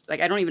pronounced?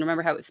 Like, I don't even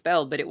remember how it was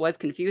spelled, but it was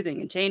confusing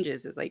and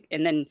changes. It's like,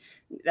 and then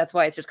that's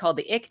why it's just called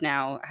the ick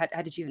now.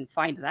 How did you even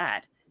find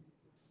that?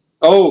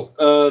 Oh,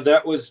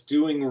 that was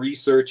doing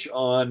research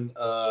on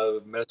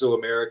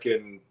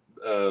Mesoamerican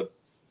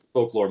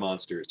folklore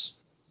monsters.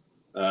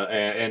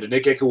 And an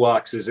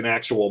Ikekuwaks is an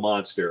actual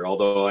monster,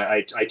 although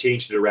I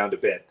changed it around a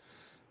bit.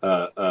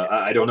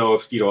 I don't know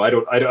if I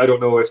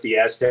don't know if the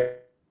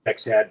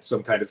Aztecs had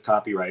some kind of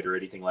copyright or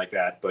anything like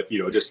that, but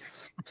just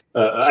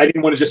I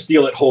didn't want to just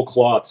steal it whole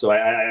cloth, so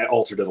I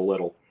altered it a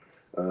little.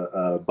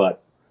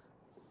 But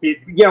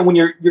when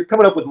you're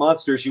coming up with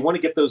monsters, you want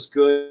to get those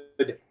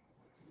good.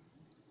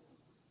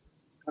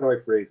 How do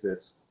I phrase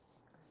this?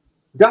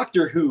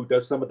 Doctor Who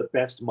does some of the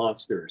best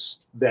monsters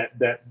that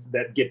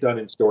get done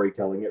in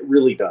storytelling. It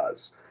really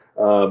does.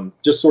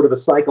 Just sort of the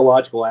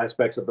psychological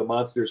aspects of the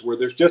monsters, where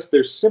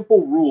there's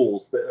simple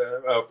rules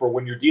for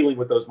when you're dealing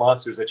with those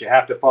monsters that you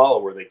have to follow,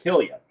 or they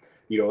kill you.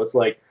 It's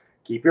like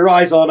keep your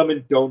eyes on them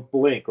and don't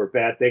blink or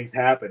bad things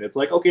happen. It's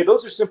like, okay,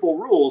 those are simple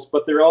rules,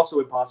 but they're also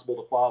impossible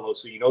to follow.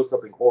 So you know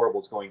something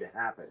horrible is going to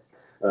happen,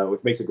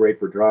 which makes it great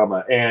for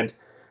drama. And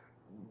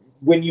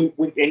when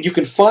you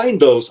can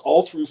find those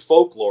all through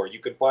folklore, you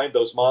can find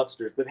those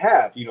monsters that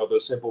have, you know,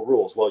 those simple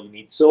rules. Well, you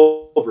need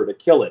silver to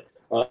kill it,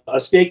 a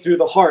stake through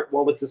the heart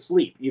while it's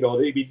asleep. You know,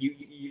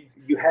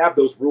 you have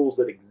those rules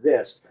that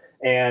exist,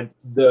 and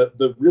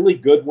the really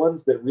good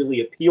ones that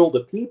really appeal to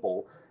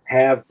people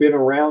have been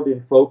around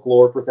in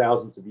folklore for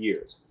thousands of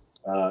years.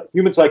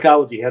 Human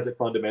psychology hasn't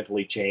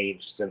fundamentally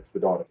changed since the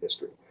dawn of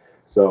history.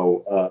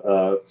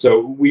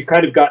 So we've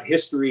kind of got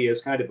history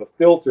as kind of a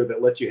filter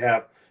that lets you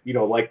have, you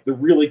know, like the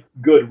really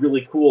good,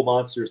 really cool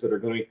monsters that are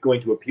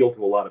going to appeal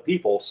to a lot of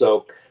people.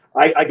 So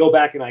I go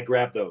back and I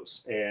grab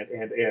those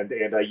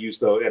and I use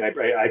those, and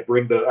I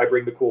bring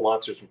the cool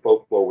monsters from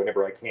folklore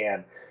whenever I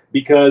can,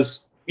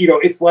 because, you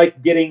know, it's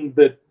like getting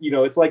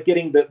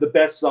the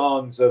best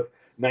songs of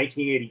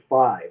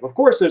 1985. Of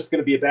course, there's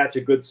going to be a batch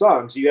of good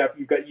songs.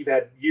 You've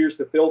had years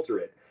to filter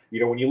it. You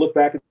know, when you look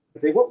back and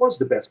say, what was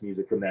the best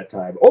music from that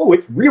time? Oh,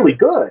 it's really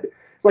good.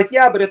 It's like,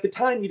 yeah, but at the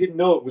time you didn't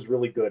know it was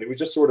really good. It was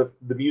just sort of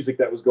the music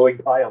that was going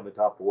by on the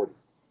top 40.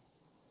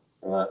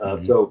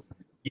 So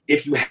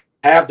if you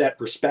have that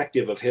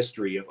perspective of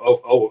history of,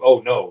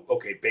 oh no,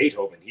 okay,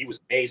 Beethoven, he was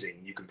amazing.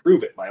 You can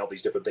prove it by all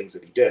these different things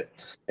that he did,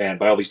 and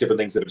by all these different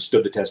things that have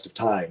stood the test of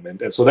time.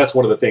 And so that's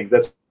one of the things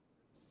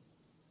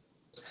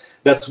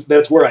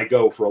that's where I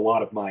go for a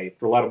lot of my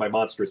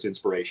monstrous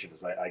inspiration.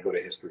 Is I go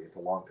to history and to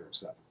long-term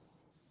stuff.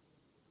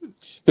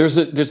 There's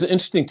an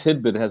interesting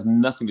tidbit that has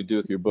nothing to do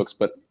with your books,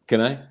 but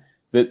can I?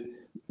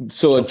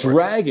 So a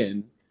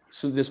dragon.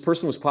 So this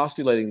person was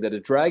postulating that a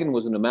dragon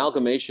was an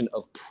amalgamation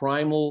of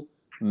primal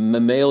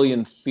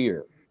mammalian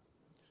fear.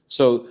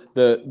 So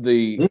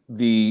the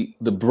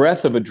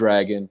breath of a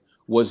dragon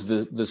was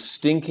the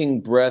stinking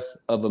breath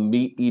of a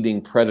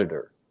meat-eating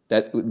predator.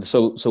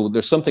 So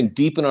there's something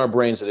deep in our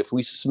brains that if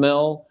we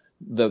smell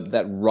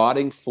that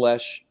rotting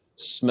flesh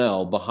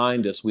smell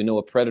behind us, we know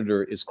a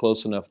predator is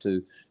close enough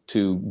to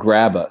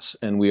grab us,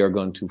 and we are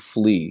going to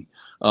flee.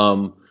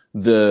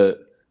 The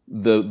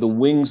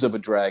wings of a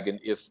dragon,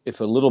 if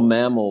a little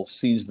mammal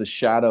sees the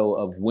shadow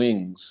of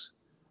wings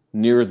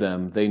near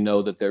them, they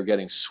know that they're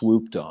getting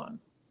swooped on.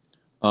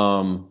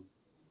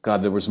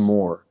 God, there was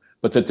more,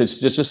 but that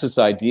it's just this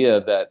idea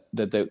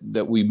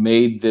that we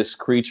made this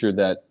creature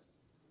that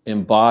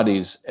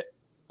embodies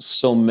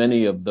so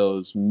many of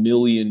those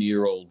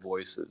million-year-old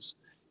voices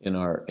in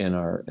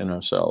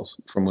ourselves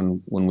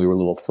from when we were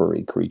little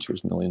furry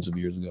creatures millions of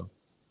years ago.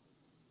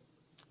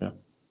 Yeah.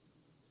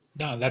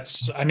 No,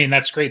 that's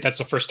great. That's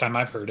the first time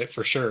I've heard it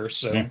for sure.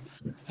 So,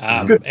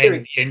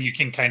 and you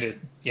can kind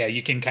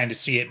of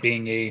see it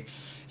being a,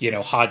 you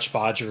know,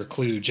 hodgepodge or a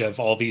kludge of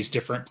all these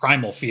different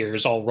primal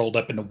fears all rolled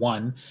up into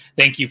one.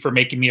 Thank you for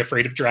making me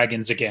afraid of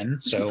dragons again.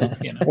 So,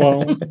 you know.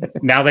 Well,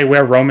 now they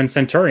wear Roman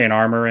centurion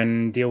armor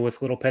and deal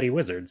with little petty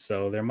wizards,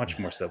 so they're much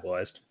more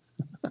civilized.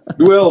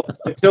 Well,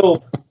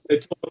 until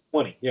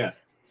 20. Yeah.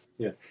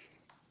 I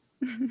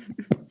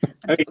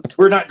mean,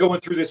 we're not going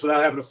through this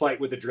without having a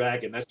fight with a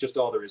dragon. That's just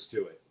all there is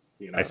to it.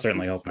 You know? I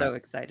certainly hope not. So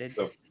excited.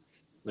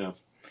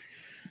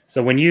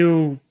 So when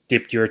you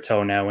dipped your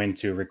toe now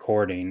into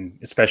recording,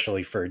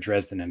 especially for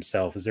Dresden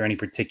himself, is there any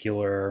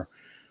particular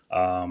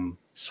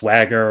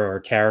swagger or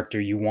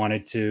character you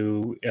wanted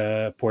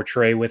to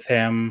portray with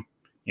him?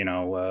 You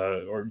know,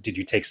 or did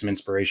you take some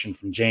inspiration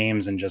from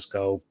James and just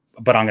go,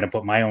 but I'm going to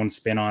put my own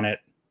spin on it?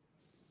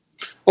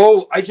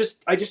 Oh, I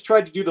just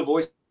tried to do the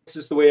voices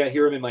the way I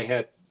hear them in my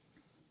head.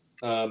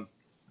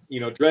 You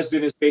know,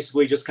 Dresden is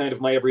basically just kind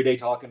of my everyday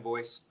talking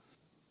voice.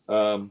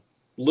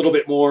 Little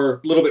bit more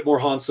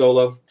Han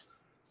Solo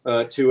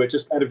to it.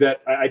 Just kind of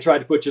that. I tried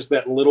to put just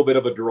that little bit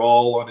of a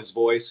drawl on his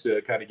voice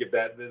to kind of give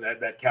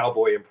that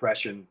cowboy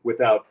impression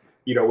without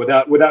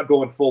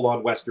going full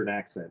on Western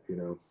accent.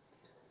 You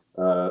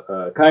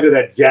know, kind of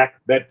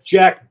that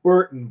Jack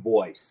Burton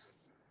voice.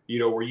 You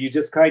know, where you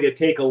just kind of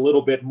take a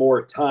little bit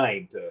more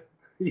time to,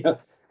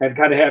 and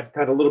kind of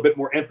have a little bit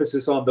more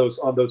emphasis on those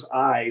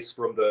eyes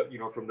from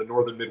the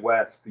northern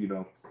Midwest, you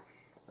know,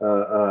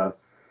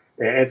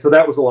 and so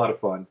that was a lot of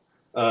fun.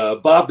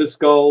 Bob the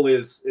Skull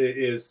is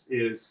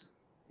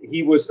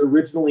he was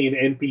originally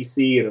an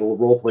NPC in a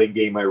role playing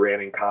game I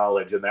ran in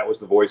college, and that was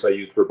the voice I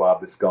used for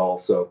Bob the Skull.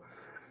 So,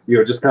 you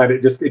know, and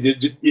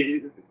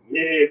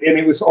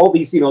it was all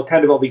these, you know,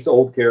 kind of all these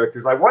old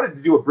characters. I wanted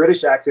to do a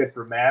British accent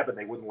for Mab, and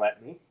they wouldn't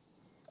let me.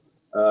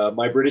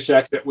 My British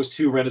accent was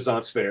too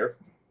Renaissance fair.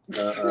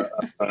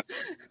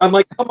 I'm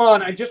like, come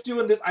on, I'm just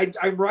doing this.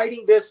 I'm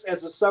writing this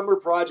as a summer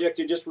project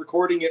and just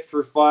recording it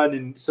for fun,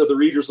 and so the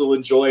readers will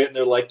enjoy it. And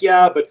they're like,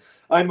 yeah, but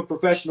I'm a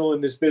professional in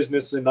this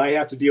business, and I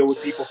have to deal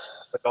with people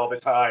all the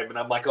time. And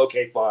I'm like,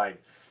 okay, fine.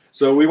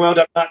 So we wound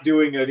up not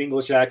doing an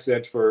English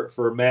accent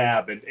for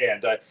Mab,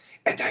 and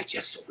I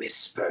just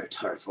whispered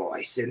her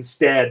voice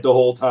instead the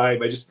whole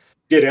time. I just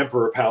did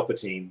Emperor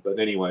Palpatine, but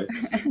anyway.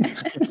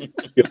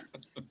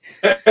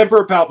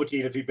 Emperor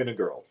Palpatine if he'd been a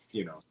girl,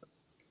 you know.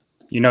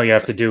 You know you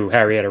have to do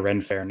Harrietta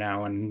Renfair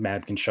now, and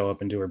Mab can show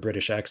up and do her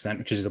British accent,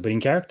 which is the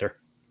leading character.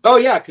 Oh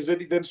yeah, because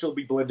then she'll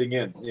be blending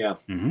in. Yeah.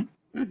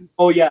 Mm-hmm.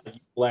 Oh yeah, you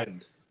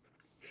blend.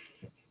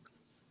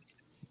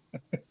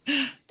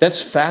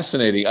 That's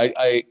fascinating.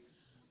 I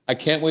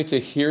can't wait to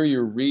hear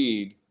your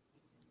read,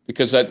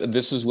 because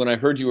this is when I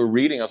heard you were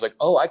reading. I was like,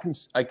 oh, I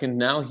can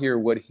now hear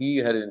what he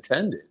had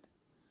intended.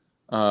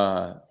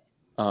 Yeah.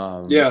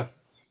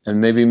 And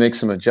maybe make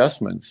some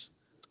adjustments.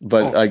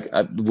 But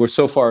we're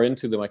so far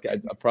into them, I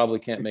probably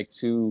can't make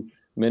too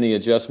many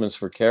adjustments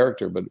for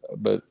character.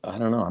 But I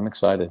don't know. I'm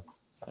excited.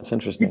 That's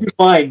interesting. You're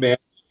fine, man.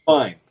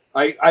 Fine.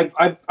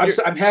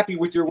 I'm happy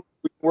with your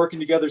working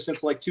together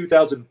since like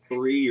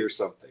 2003 or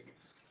something.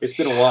 It's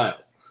been a while.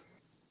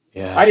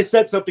 Yeah. I just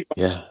said something.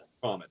 Yeah.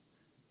 Promise.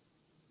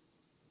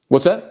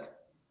 What's that?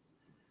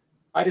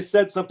 I just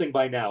said something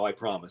by now. I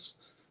promise.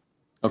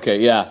 Okay.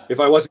 Yeah. If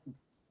I wasn't,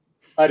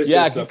 I just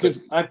said something. Because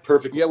I'm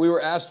perfect. Yeah, we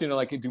were asked,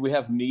 like, do we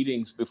have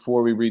meetings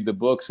before we read the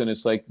books? And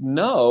it's like,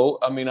 no.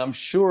 I mean, I'm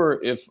sure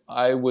if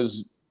I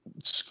was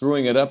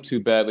screwing it up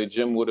too badly,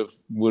 Jim would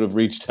have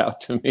reached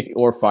out to me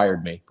or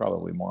fired me,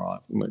 probably more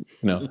often.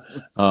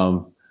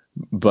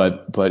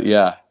 But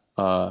yeah.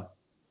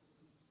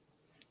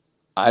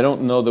 I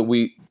don't know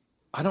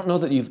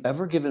that you've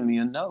ever given me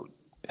a note.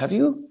 Have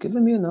you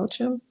given me a note,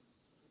 Jim?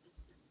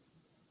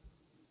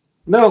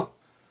 No.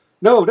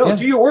 Yeah.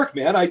 Do your work,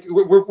 man.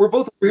 We're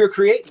both over here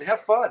creating.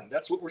 Have fun.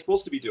 That's what we're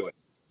supposed to be doing.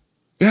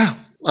 Yeah.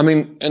 I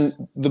mean,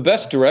 and the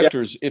best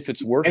directors, if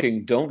it's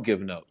working, don't give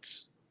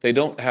notes. They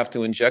don't have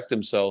to inject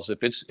themselves.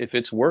 If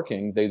it's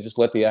working, they just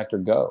let the actor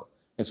go.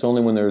 It's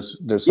only when there's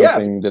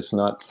something that's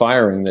not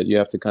firing that you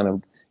have to kind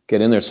of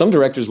get in there. Some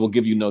directors will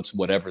give you notes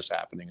whatever's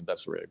happening, and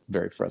that's very,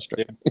 very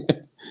frustrating.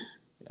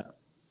 Yeah.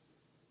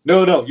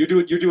 No, you're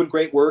doing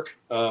great work.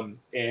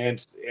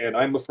 And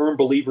I'm a firm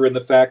believer in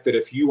the fact that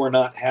if you are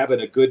not having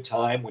a good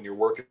time when you're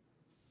working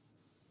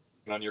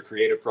on your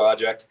creative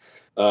project,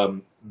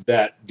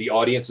 that the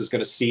audience is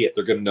going to see it.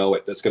 They're going to know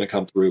it. That's going to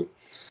come through.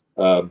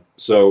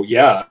 So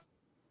yeah,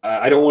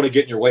 I don't want to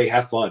get in your way.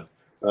 Have fun.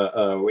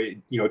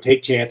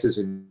 Take chances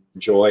and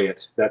enjoy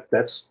it.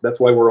 That's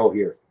why we're all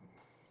here.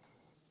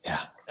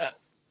 Yeah.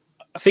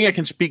 I think I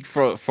can speak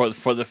for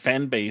the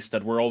fan base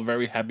that we're all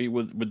very happy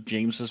with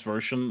James's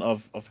version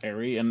of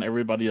Harry and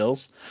everybody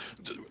else.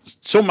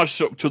 So much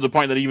so to the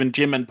point that even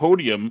Jim and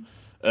Podium,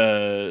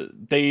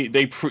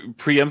 they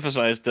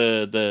pre-emphasized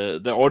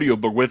the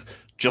audiobook with,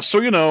 just so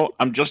you know,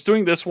 I'm just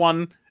doing this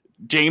one.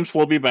 James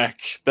will be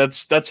back.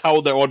 That's how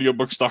the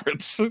audiobook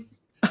starts.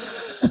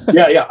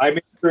 Yeah. I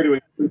made sure to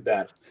include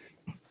that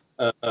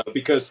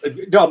because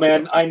no,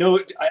 man, I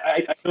know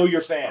your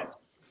fans.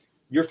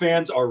 Your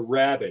fans are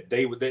rabid.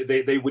 They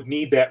would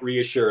need that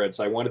reassurance.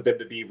 I wanted them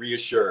to be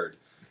reassured.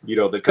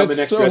 The coming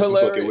next wrestling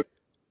book. It would...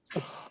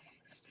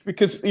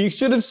 Because you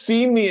should have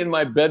seen me in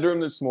my bedroom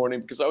this morning,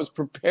 because I was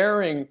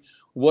preparing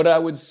what I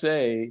would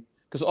say.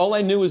 Because all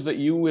I knew is that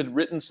you had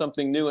written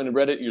something new and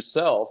read it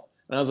yourself.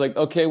 And I was like,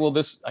 okay, well,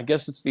 I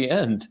guess it's the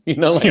end.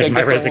 Here's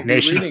my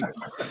resignation. I won't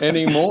be reading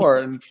anymore,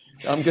 and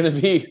I'm going to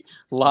be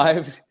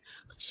live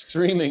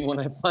streaming when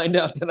I find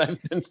out that I've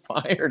been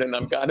fired, and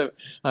I've got to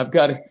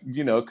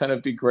kind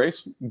of be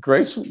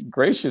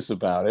gracious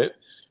about it,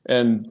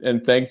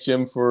 and thank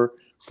Jim for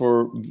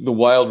the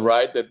wild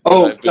ride that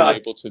I've been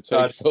able to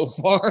take so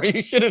far.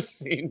 You should have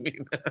seen me,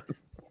 man.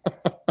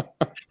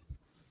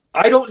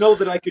 I don't know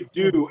that I could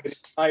do an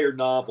entire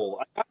novel.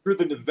 I got through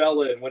the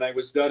novella, and when I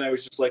was done, I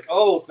was just like,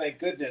 oh, thank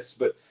goodness.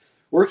 But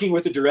working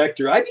with the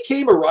director, I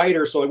became a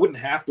writer so I wouldn't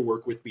have to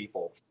work with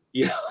people.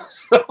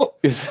 That's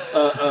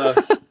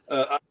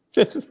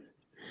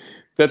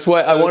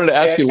why I wanted to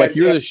ask you, like,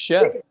 you're the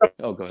chef.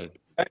 Oh, go ahead.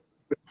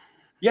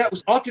 Yeah, it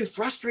was often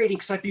frustrating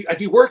because I'd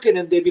be working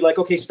and they'd be like,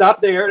 okay,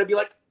 stop there. And I'd be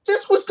like,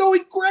 this was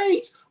going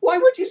great. Why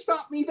would you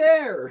stop me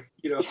there?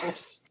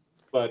 Yes.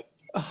 But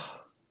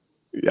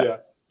yeah.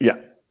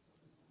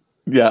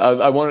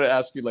 I wanted to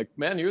ask you, like,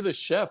 man, you're the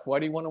chef. Why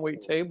do you want to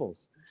wait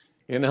tables?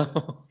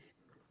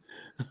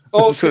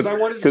 Oh, because I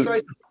wanted to try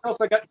something else.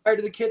 I got tired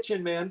of the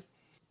kitchen, man.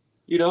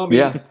 You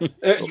got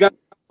a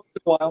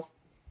while.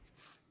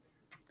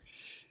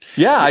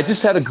 Yeah, I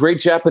just had a great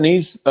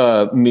Japanese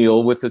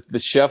meal with the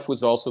chef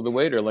was also the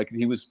waiter. Like,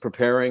 he was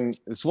preparing.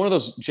 It's one of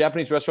those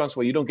Japanese restaurants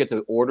where you don't get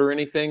to order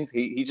anything.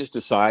 He just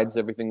decides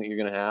everything that you're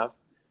going to have.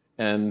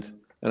 And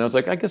I was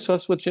like, I guess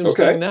that's what Jim's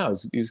doing now.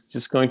 He's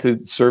just going to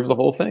serve the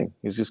whole thing.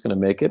 He's just going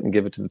to make it and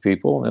give it to the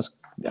people. And that's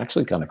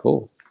actually kind of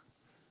cool.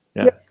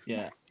 Yeah.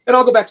 And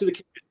I'll go back to the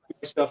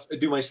kitchen,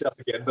 do my stuff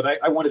again. But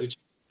I wanted to.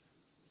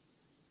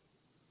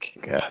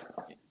 God.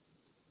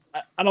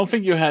 I don't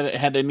think you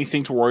had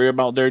anything to worry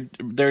about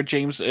there,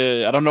 James.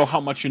 I don't know how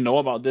much you know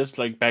about this.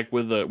 Like back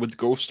with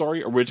Ghost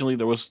Story, originally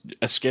there was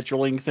a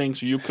scheduling thing,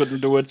 so you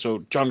couldn't do it.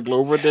 So John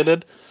Glover did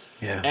it.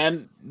 Yeah.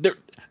 And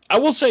I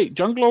will say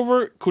John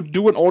Glover could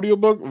do an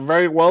audiobook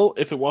very well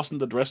if it wasn't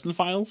the Dresden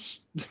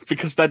Files,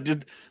 because that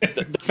did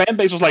the fan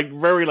base was like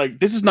very like,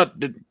 it's not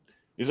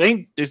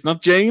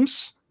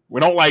James.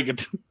 We don't like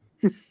it.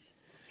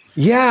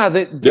 Yeah,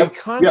 they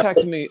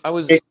contacted me.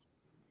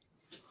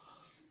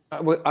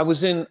 I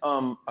was in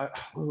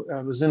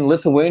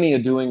Lithuania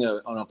doing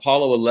an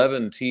Apollo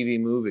 11 TV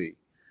movie,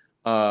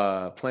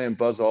 playing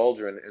Buzz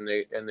Aldrin,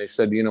 and they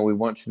said, you know, we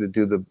want you to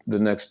do the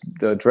next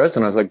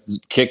Dresden. I was like,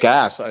 kick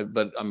ass!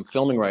 But I'm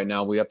filming right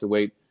now. We have to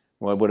wait,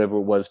 well, whatever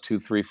it was, 2,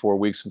 3, 4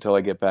 weeks until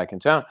I get back in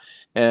town.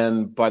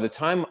 And by the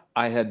time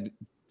I had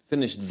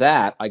finished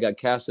that, I got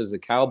cast as a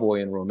cowboy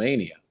in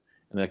Romania.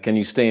 And can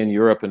you stay in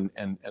Europe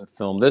and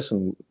film this?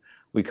 And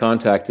we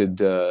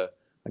contacted, I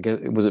guess,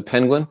 was it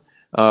Penguin?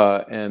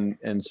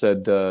 And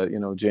said, you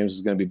know, James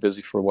is going to be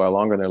busy for a while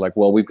longer. And they're like,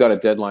 well, we've got a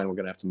deadline. We're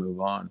going to have to move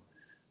on.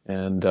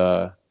 And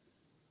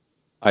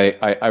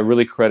I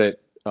really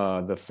credit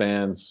the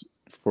fans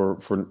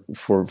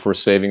for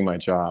saving my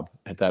job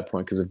at that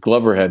point. Because if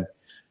Glover had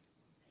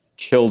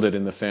killed it,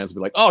 and the fans would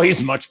be like, "Oh,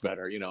 he's much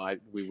better," you know,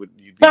 you'd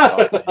be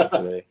talking to him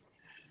today.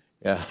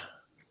 Yeah.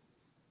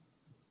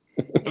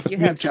 You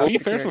have to be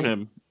fair to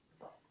him,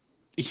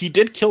 he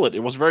did kill it. It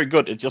was very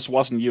good. It just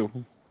wasn't you.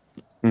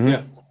 Mm-hmm.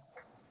 Yeah.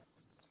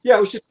 Yeah, it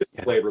was just the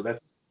flavor.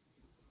 That's.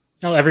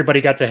 Well, everybody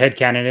got to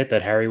headcanon it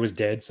that Harry was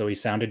dead, so he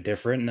sounded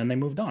different, and then they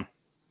moved on.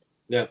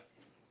 Yeah.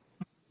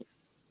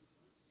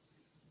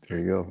 There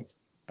you go.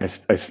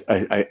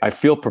 I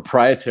feel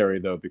proprietary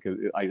though, because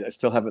I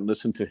still haven't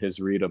listened to his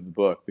read of the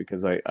book,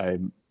 because I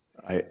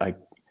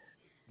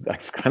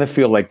kind of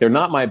feel like they're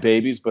not my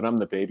babies, but I'm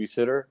the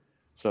babysitter.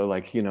 So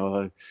like, you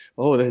know,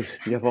 oh, do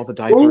you have all the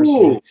diapers?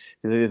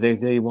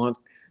 They want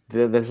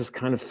this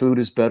kind of food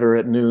is better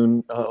at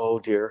noon. Oh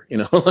dear, you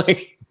know,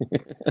 like.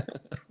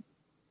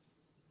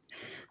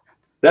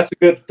 That's a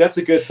good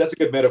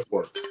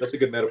metaphor. That's a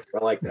good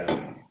metaphor. I like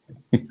that.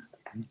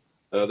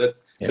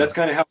 That's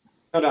kind of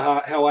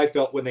how I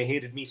felt when they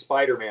handed me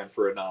Spider-Man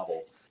for a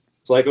novel.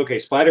 It's like, okay,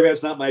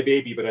 Spider-Man's not my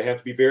baby, but I have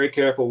to be very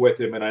careful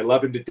with him, and I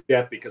love him to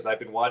death because I've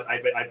been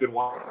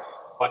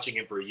watching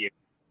him for a year,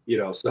 you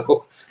know.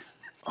 So,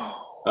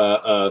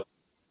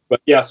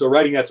 but yeah, so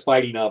writing that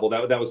Spidey novel,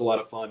 that was a lot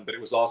of fun, but it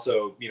was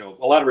also, you know,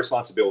 a lot of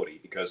responsibility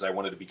because I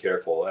wanted to be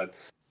careful. And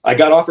I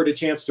got offered a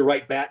chance to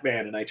write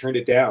Batman, and I turned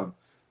it down.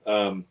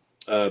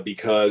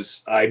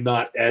 Because I'm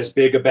not as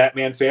big a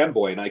Batman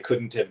fanboy, and I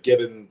couldn't have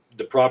given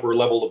the proper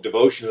level of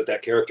devotion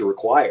that character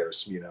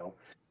requires, you know.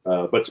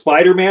 But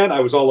Spider-Man, I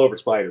was all over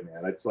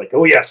Spider-Man. It's like,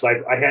 oh yes,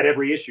 I had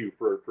every issue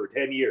for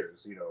 10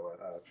 years, you know.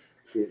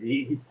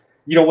 You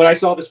know, when I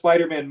saw the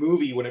Spider-Man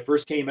movie when it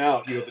first came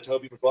out, you know, the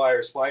Tobey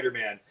Maguire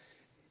Spider-Man,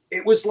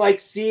 it was like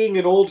seeing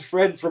an old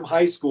friend from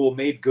high school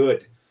made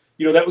good.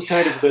 You know, that was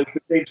kind of the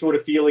same sort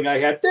of feeling I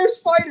had. There's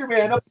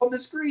Spider-Man up on the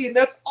screen.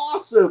 That's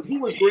awesome. He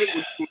was great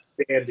when we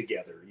band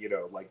together, you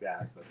know, like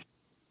that. But.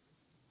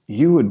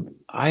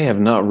 I have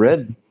not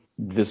read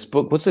this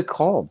book. What's it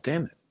called?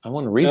 Damn it. I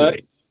want to read it.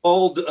 It's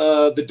called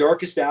The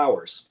Darkest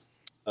Hours.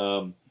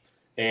 And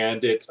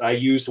I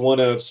used one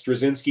of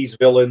Straczynski's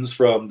villains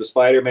from the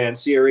Spider-Man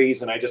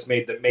series, and I just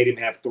made him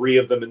have 3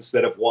 of them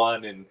instead of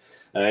 1. And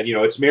you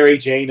know, it's Mary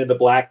Jane and the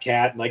Black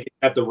Cat, and I get to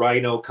have the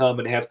Rhino come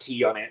and have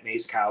tea on Aunt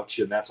May's couch,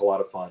 and that's a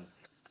lot of fun.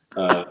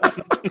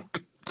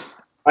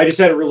 I just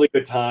had a really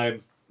good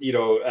time. You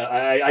know,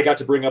 I got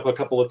to bring up a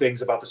couple of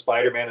things about the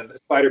Spider-Man and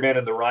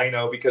the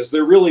Rhino, because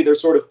they're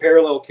sort of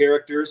parallel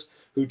characters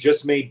who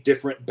just made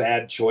different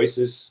bad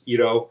choices, you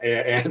know,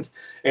 and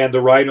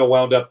the Rhino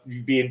wound up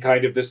being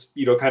kind of this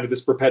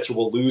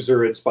perpetual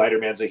loser, and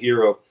Spider-Man's a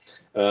hero.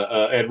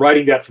 And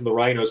writing that from the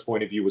Rhino's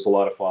point of view was a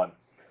lot of fun.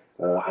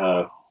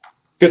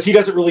 Because he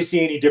doesn't really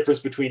see any difference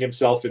between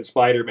himself and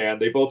Spider-Man.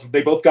 They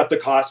both got the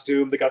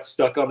costume. They got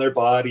stuck on their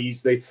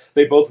bodies. They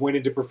both went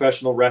into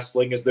professional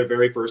wrestling as their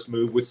very first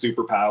move with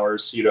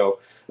superpowers. You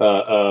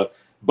know,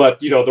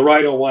 but you know, the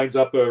Rhino winds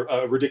up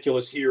a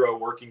ridiculous hero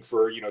working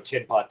for, you know,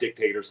 tin pot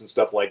dictators and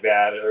stuff like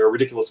that, or a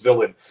ridiculous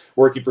villain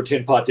working for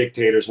tin pot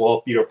dictators,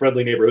 while, you know,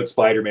 friendly neighborhood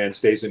Spider-Man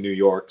stays in New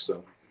York.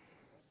 So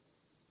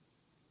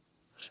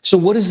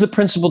what is the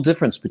principal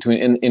difference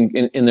between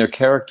in their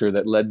character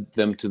that led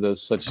them to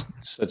those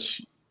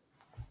such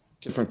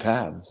different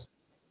paths?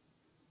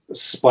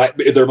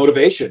 Their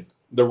motivation.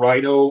 The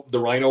Rhino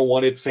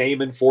wanted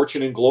fame and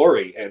fortune and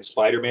glory, and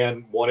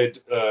Spider-Man wanted,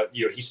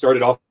 you know, he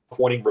started off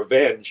wanting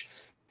revenge,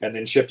 and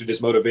then shifted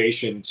his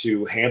motivation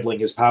to handling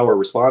his power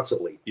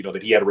responsibly. You know,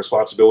 that he had a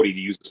responsibility to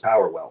use his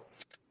power well.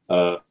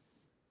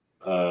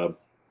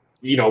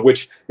 You know,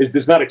 which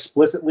does not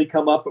explicitly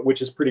come up, but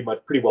which is pretty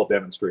well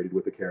demonstrated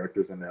with the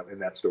characters in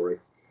that story.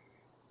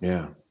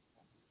 Yeah.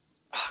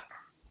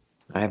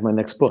 I have my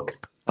next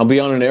book. I'll be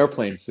on an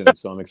airplane soon,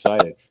 so I'm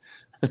excited.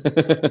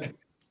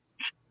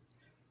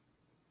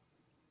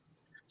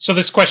 So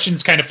this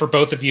question's kind of for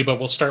both of you, but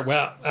we'll start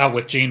out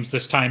with James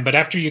this time. But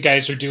after you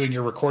guys are doing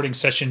your recording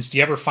sessions, do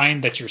you ever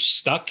find that you're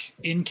stuck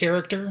in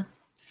character?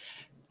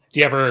 Do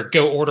you ever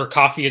go order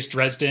coffee as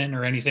Dresden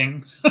or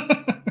anything?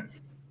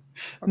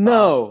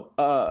 No.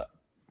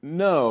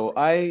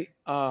 I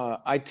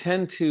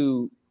tend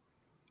to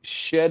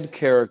shed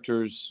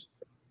characters.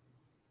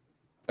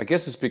 I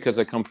guess it's because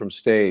I come from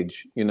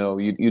stage. You know,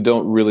 you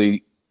don't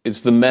really.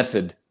 It's the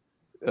method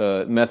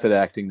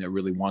acting that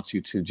really wants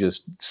you to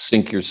just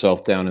sink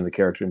yourself down in the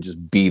character and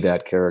just be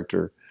that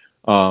character.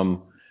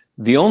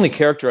 the only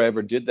character I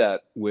ever did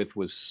that with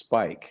was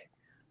Spike.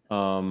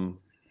 And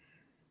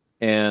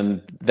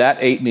that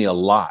ate me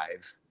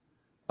alive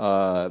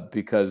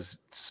because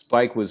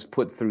Spike was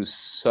put through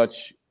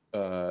such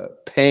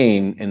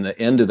pain in the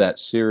end of that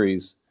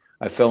series.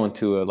 I fell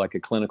into like a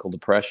clinical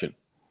depression.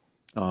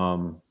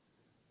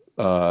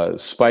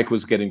 Spike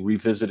was getting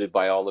revisited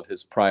by all of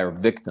his prior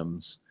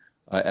victims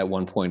at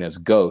one point as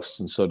ghosts,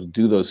 and so to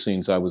do those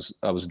scenes, I was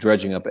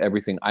dredging up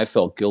everything I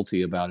felt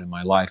guilty about in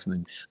my life, and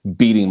then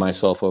beating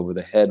myself over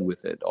the head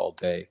with it all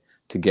day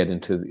to get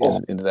into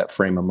that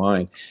frame of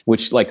mind.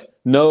 Which, like,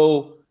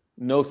 no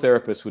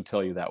therapist would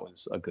tell you that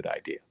was a good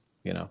idea,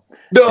 you know.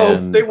 No,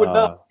 and, they would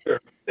not.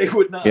 They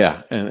would not.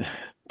 Yeah,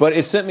 but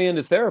it sent me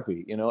into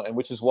therapy, you know, and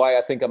which is why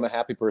I think I'm a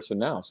happy person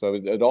now. So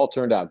it all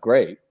turned out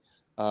great.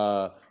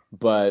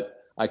 But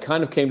I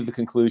kind of came to the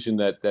conclusion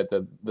that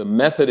the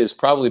method is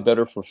probably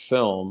better for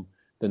film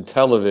than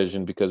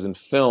television, because in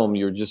film,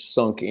 you're just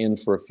sunk in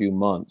for a few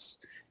months.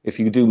 If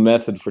you do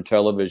method for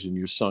television,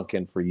 you're sunk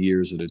in for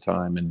years at a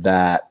time, and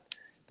that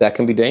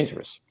can be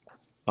dangerous.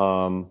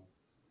 But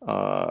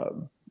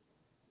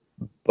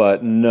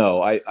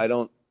no, I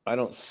don't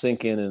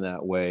sink in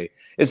that way.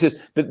 It's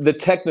just the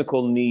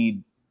technical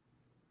need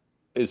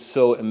is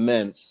so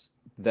immense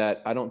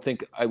that I don't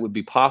think it would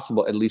be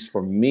possible, at least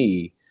for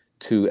me,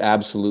 to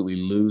absolutely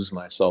lose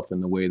myself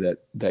in the way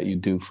that you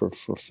do for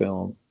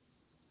film.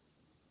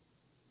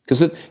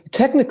 Because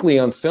technically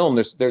on film,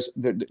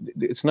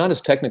 it's not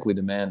as technically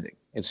demanding.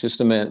 It's just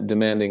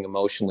demanding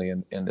emotionally,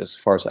 and as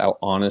far as how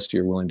honest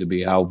you're willing to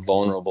be, how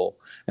vulnerable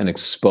and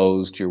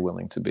exposed you're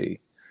willing to be.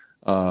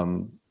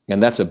 And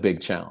that's a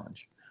big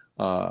challenge.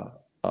 But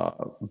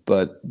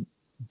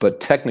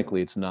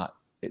technically, it's not.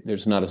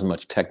 There's not as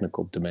much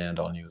technical demand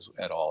on you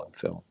at all in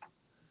film.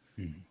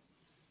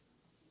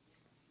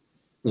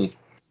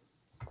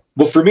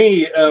 Well, for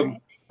me,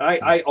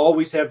 I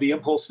always have the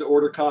impulse to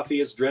order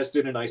coffee as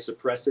Dresden, and I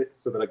suppress it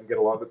so that I can get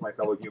along with my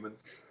fellow humans.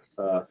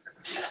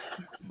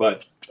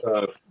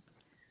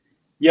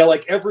 Yeah,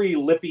 like every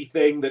lippy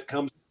thing that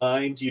comes to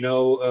mind, you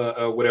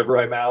know, whatever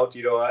I'm out,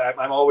 you know,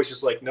 I'm always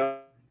just like, no,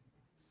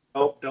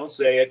 don't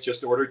say it.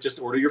 Just order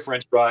your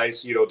French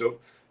fries. You know,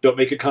 don't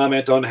make a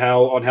comment on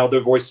how their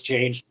voice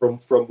changed from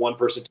one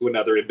person to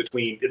another in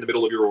the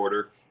middle of your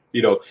order.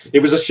 You know,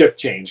 it was a shift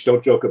change.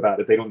 Don't joke about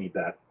it. They don't need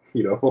that.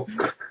 You know,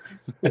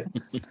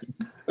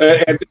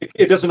 and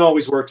it doesn't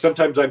always work.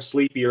 Sometimes I'm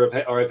sleepy or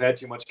I've had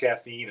too much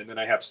caffeine, and then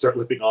I have to start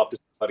lipping off to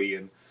somebody.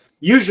 And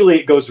usually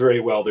it goes very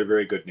well. They're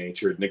very good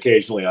natured, and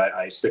occasionally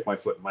I stick my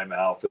foot in my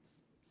mouth,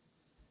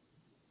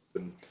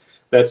 and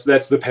that's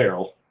the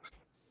peril.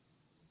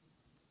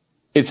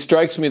 It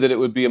strikes me that it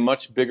would be a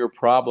much bigger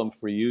problem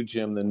for you,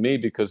 Jim, than me,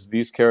 because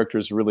these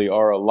characters really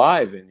are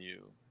alive in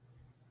you.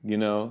 You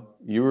know,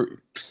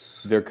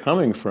 they're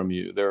coming from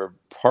you. They're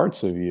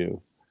parts of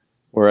you.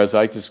 Whereas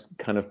I just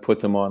kind of put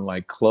them on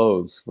like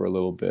clothes for a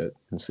little bit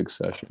in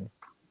succession.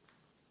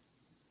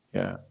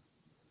 Yeah.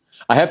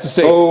 I have to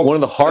say, one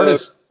of the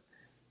hardest...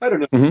 I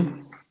don't know.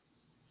 Mm-hmm.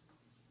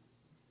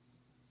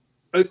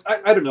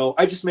 I don't know.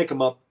 I just make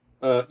them up.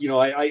 You know,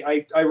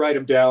 I write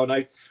them down.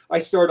 I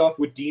start off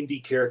with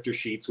D&D character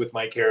sheets with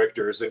my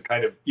characters and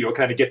kind of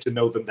get to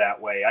know them that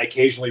way. I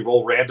occasionally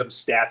roll random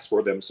stats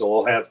for them, so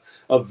I'll have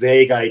a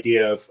vague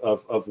idea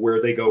of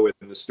where they go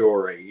within the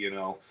story, you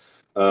know.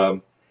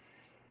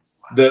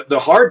 The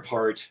hard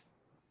part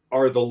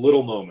are the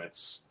little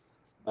moments,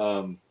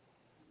 you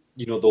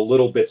know, the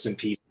little bits and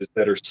pieces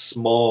that are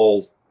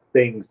small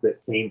things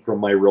that came from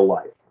my real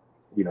life,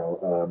 you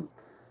know,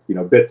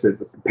 bits of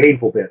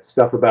painful bits,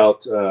 stuff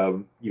about,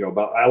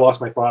 about I lost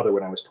my father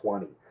when I was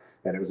 20,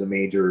 and it was a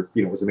major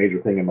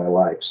thing in my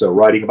life. So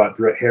writing about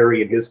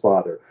Harry and his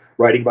father,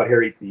 writing about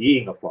Harry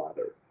being a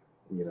father,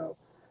 you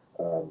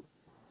know,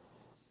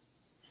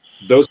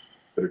 those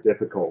that are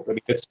difficult. I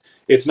mean,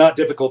 it's not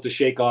difficult to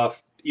shake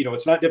off. You know,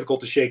 it's not difficult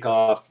to shake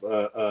off,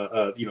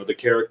 the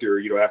character,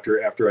 you know,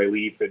 after I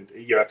leave and,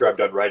 you know, after I'm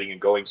done writing and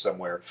going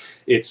somewhere.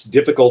 It's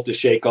difficult to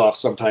shake off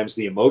sometimes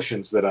the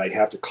emotions that I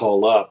have to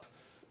call up,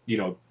 you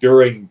know,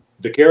 during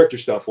the character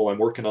stuff while I'm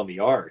working on the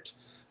art.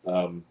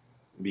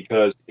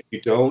 Because if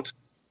you don't,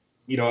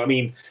 you know, I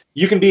mean,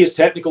 you can be as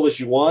technical as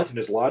you want and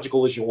as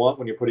logical as you want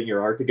when you're putting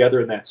your art together,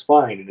 and that's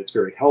fine, and it's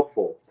very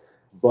helpful.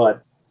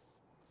 But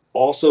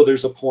also,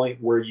 there's a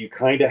point where you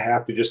kind of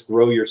have to just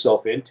throw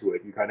yourself into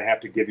it. You kind of have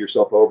to give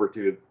yourself over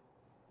to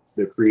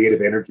the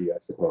creative energy, I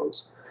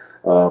suppose.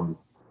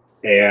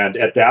 And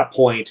at that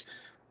point,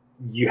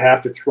 you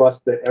have to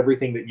trust that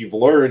everything that you've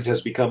learned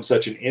has become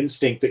such an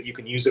instinct that you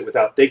can use it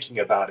without thinking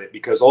about it,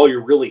 because all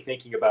you're really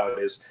thinking about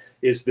is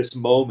this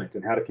moment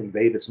and how to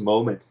convey this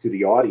moment to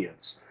the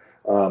audience.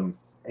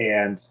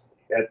 And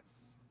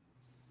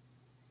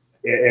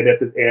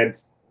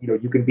you know,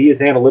 you can be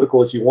as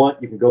analytical as you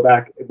want. You can go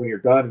back when you're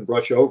done and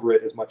brush over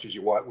it as much as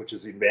you want, which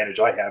is the advantage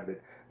I have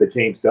that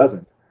James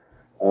doesn't.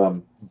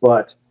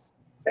 But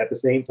at the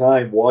same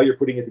time, while you're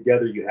putting it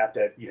together, you have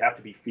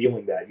to be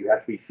feeling that. You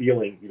have to be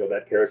feeling, you know,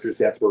 that character's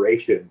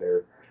desperation,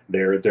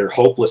 their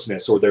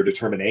hopelessness, or their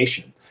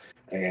determination,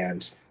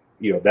 and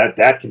you know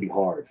that can be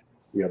hard.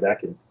 that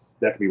can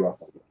be rough.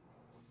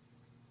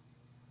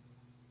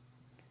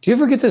 Do you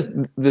ever get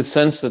the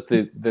sense that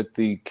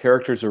the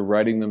characters are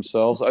writing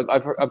themselves?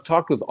 I've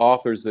talked with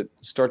authors that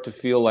start to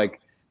feel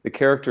like the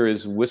character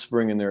is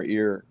whispering in their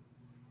ear,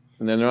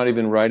 and they're not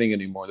even writing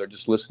anymore. They're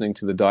just listening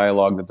to the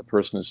dialogue that the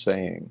person is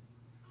saying.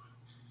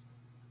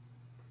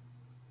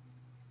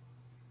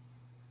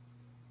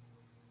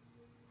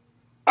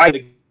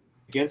 I'm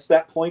against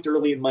that point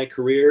early in my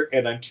career,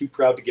 and I'm too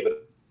proud to give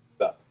it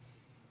up.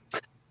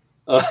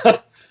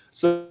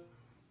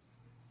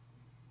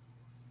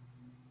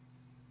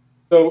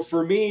 So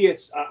for me,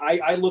 it's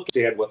I look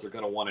at what they're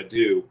going to want to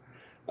do,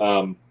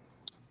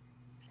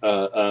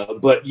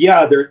 but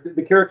yeah,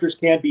 the characters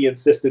can be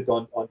insistent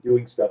on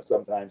doing stuff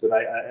sometimes, and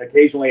I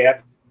occasionally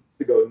have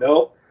to go,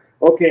 no,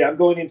 okay, I'm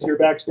going into your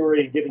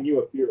backstory and giving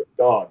you a fear of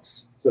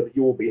dogs, so that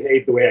you will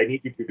behave the way I need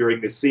you to during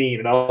this scene,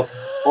 and I'll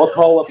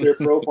call up their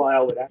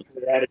profile and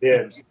actually add it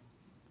in.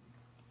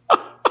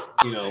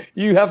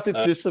 You have to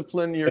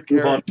discipline your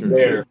character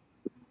there.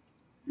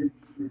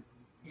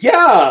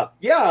 Yeah,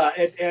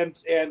 and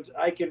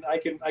I can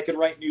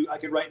write new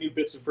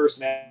bits of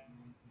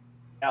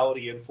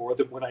personality in for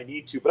them when I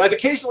need to. But I've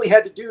occasionally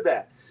had to do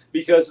that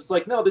because it's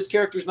like, no, this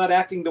character's not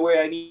acting the way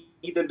I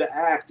need them to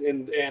act,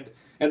 and then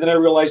I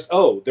realized,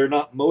 oh, they're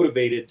not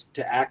motivated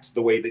to act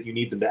the way that you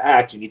need them to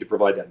act. You need to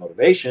provide that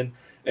motivation.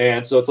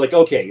 And so it's like,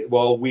 okay,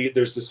 well,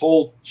 there's this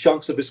whole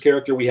chunks of this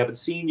character we haven't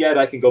seen yet.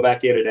 I can go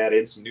back in and add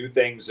in some new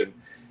things and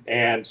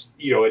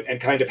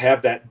kind of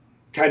have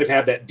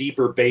that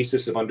deeper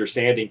basis of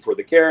understanding for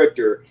the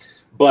character.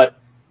 But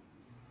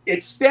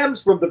it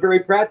stems from the very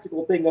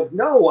practical thing of,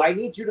 no, I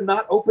need you to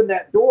not open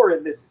that door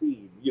in this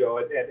scene,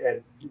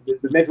 and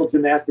the mental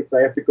gymnastics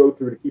I have to go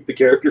through to keep the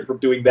character from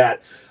doing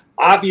that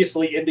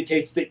obviously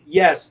indicates that,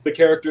 yes, the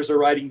characters are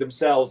writing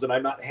themselves and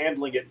I'm not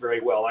handling it very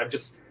well. I'm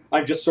just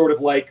sort of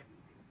like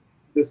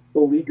this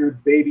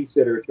beleaguered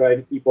babysitter trying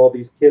to keep all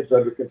these kids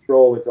under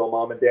control until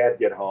mom and dad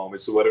get home.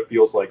 Is what it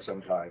feels like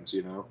sometimes,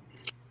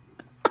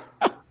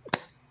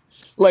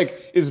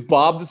 Like, is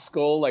Bob the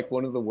Skull like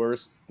one of the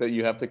worst that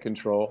you have to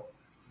control?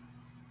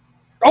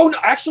 Oh, no,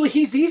 actually,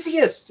 he's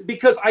easiest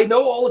because I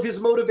know all of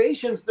his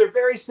motivations. They're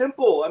very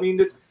simple. I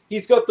mean,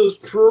 he's got those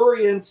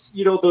prurient,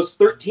 those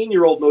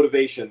 13-year-old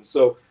motivations.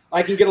 So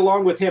I can get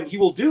along with him. He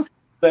will do things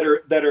that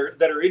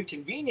are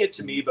inconvenient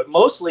to me, but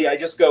mostly I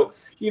just go,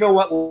 you know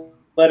what?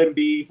 Let him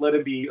be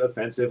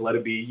offensive. Let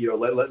him be,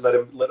 let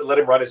him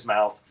run his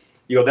mouth.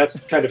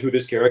 That's kind of who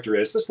this character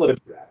is. Just let him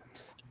do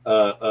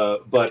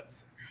that.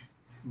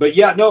 But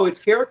yeah, no,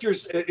 it's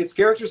characters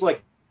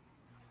like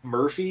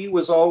Murphy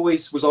was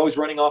always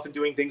running off and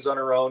doing things on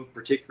her own,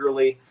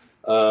 particularly.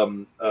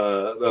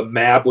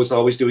 Mab was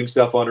always doing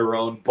stuff on her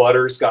own.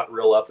 Butters got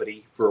real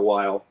uppity for a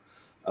while.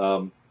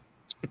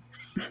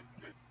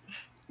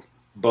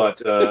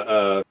 But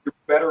you're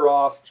better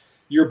off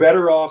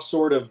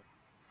sort of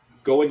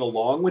going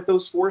along with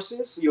those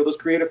forces, those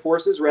creative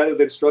forces, rather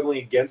than struggling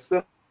against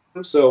them.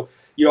 So,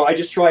 I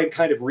just try and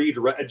kind of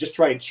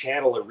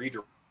channel and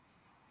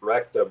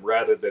redirect them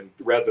rather than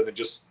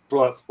just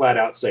flat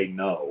out say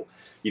no.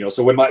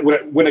 So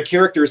when a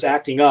character is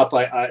acting up,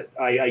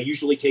 I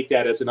usually take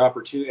that as an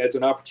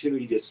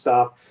opportunity to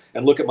stop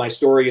and look at my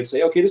story and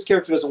say, okay, this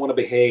character doesn't want to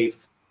behave.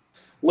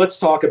 Let's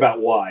talk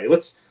about why.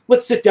 Let's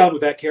sit down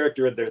with that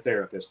character and their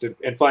therapist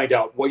and find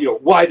out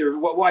why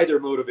they're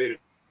motivated.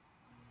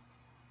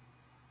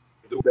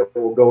 That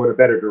will go in a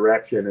better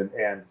direction,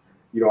 and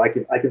I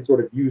can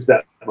sort of use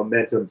that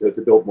momentum to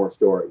build more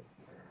story.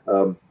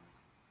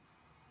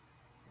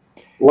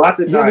 Lots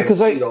of times,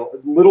 because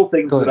little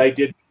things that I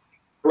did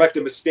correct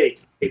a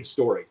mistake in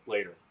story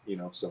later,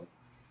 so.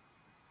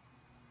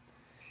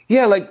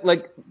 Yeah,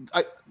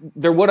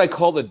 they're what I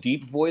call the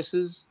deep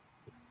voices.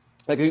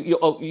 Like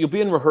you'll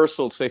be in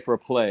rehearsal, say for a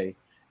play,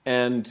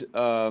 and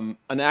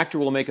an actor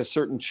will make a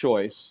certain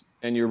choice,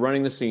 and you're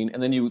running the scene,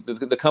 and then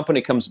the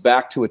company comes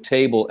back to a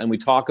table, and we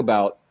talk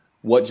about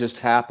what just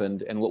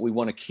happened and what we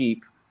want to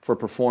keep for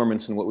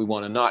performance and what we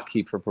want to not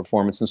keep for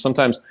performance. And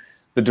sometimes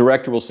the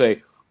director will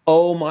say,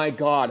 oh my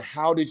God,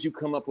 how did you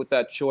come up with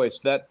that choice?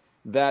 That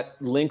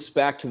links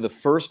back to the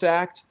first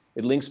act.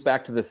 It links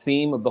back to the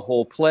theme of the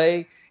whole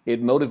play.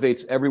 It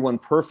motivates everyone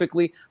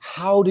perfectly.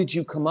 How did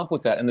you come up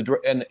with that? And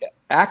the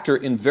actor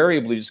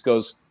invariably just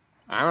goes,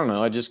 I don't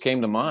know, it just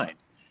came to mind.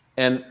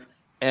 And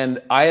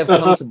I have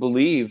come to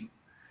believe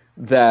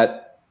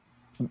that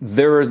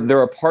there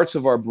are parts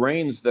of our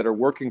brains that are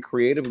working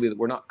creatively that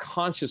we're not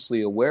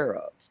consciously aware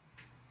of.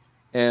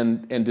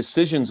 And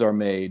decisions are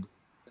made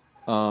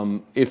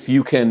if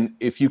you can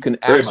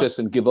access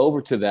and give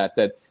over to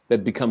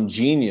that become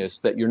genius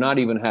that you're not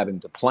even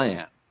having to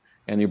plan,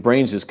 and your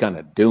brain's just kind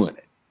of doing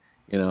it,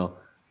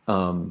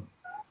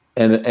 and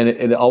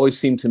it always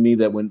seemed to me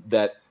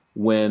that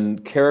when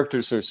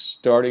characters are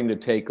starting to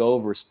take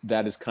over,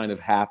 that is kind of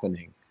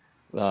happening,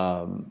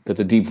 that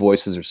the deep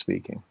voices are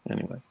speaking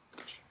anyway.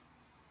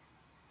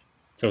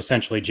 So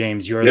essentially,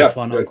 James, you're the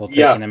fun uncle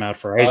taking them out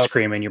for ice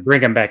cream, and you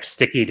bring them back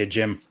sticky to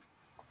Jim.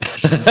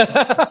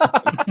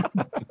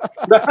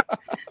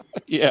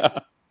 Yeah.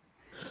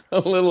 a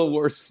little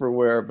worse for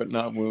wear, but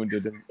not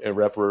wounded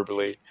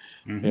irreparably.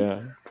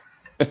 Mhm.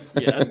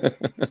 Yeah.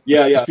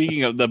 Yeah.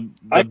 Speaking of the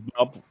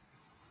Bob,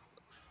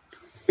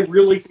 I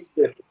really think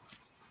that.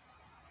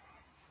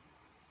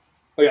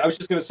 Oh, yeah, I was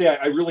just going to say,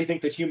 I really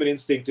think that human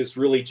instinct is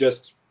really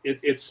just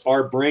it's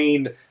our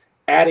brain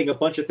adding a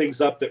bunch of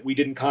things up that we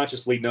didn't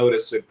consciously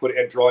notice and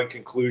drawing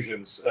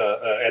conclusions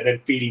and then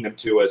feeding them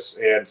to us.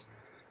 And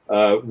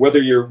whether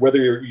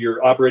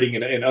you're operating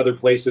in other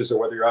places or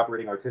whether you're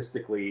operating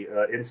artistically,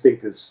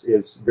 instinct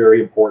is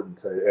very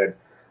important. And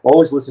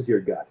always listen to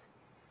your gut.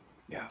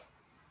 Yeah.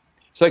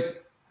 It's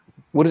like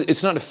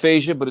it's not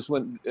aphasia, but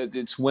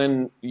it's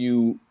when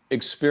you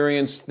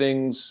experience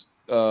things.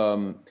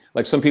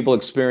 Like some people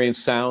experience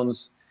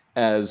sounds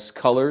as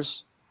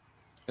colors,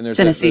 and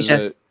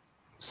Synesthesia.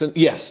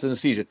 Yes,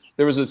 synesthesia.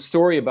 There was a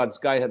story about this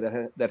guy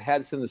that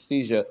had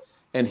synesthesia,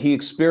 and he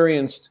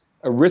experienced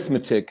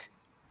arithmetic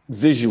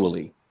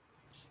visually.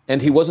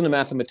 And he wasn't a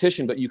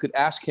mathematician, but you could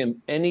ask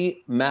him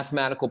any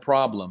mathematical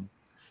problem,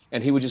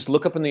 and he would just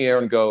look up in the air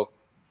and go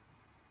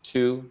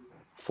 2,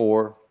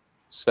 4,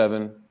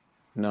 7,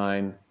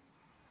 9,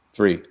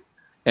 3,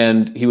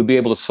 and he would be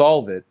able to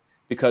solve it.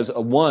 Because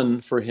a 1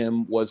 for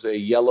him was a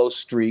yellow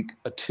streak,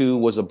 a 2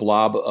 was a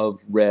blob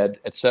of red,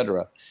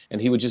 etc.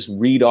 And he would just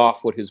read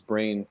off what his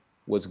brain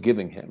was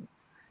giving him.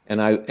 And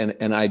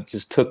I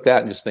just took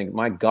that and just think,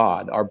 my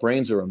God, our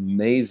brains are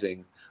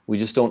amazing. We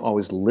just don't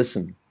always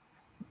listen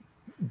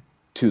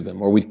to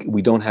them, or we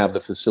don't have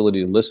the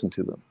facility to listen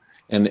to them.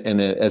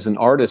 And as an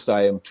artist,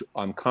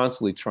 I'm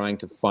constantly trying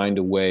to find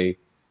a way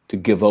to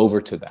give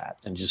over to that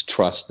and just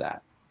trust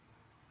that.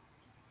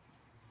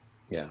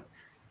 Yeah.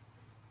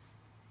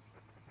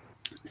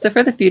 So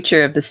for the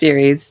future of the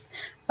series,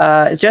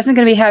 is Justin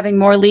going to be having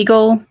more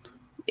legal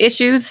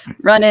issues,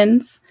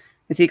 run-ins?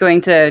 Is he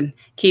going to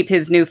keep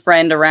his new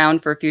friend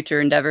around for future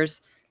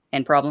endeavors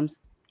and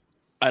problems?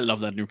 I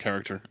love that new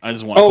character. I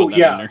just want to put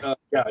that in there.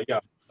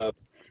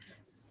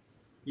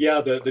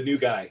 The new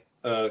guy.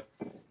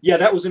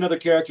 That was another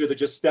character that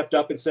just stepped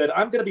up and said,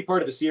 "I'm going to be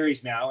part of the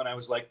series now." And I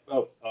was like,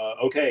 "Oh,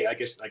 okay. I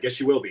guess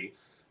you will be."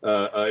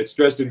 It's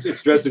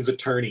Dresden's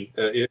attorney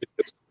in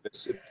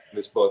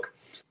this book.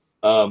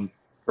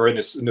 Or in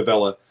this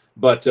novella,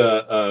 but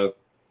there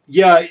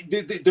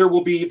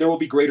will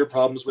be greater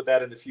problems with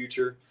that in the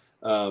future.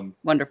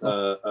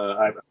 Wonderful.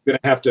 I'm gonna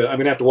have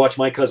to watch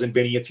My Cousin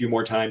Vinny a few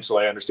more times so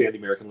I understand the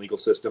American legal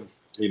system.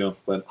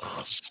 But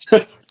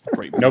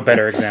Great No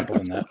better example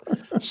than that.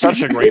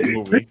 Such a great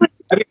movie.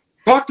 I mean,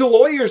 talk to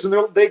lawyers and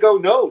they go,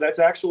 "No,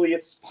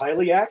 it's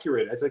highly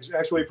accurate. It's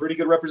actually a pretty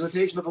good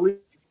representation of the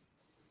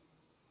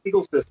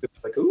legal system."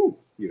 Like, ooh,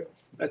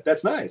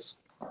 that's nice.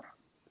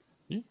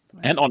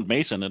 And Aunt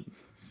Mason it.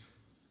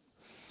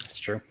 It's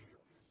true.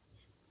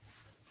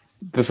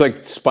 It's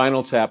like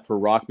Spinal Tap for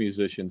rock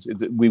musicians.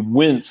 We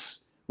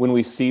wince when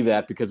we see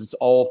that because it's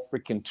all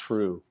freaking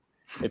true.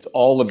 It's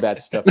all of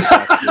that stuff is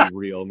actually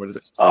real. And we're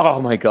just,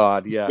 oh my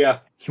God, yeah. Yeah.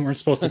 You weren't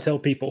supposed to tell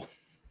people.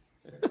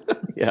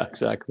 Yeah,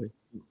 exactly.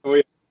 Oh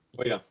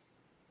yeah.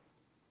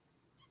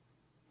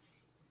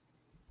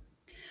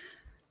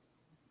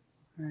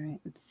 All right,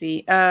 let's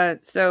see.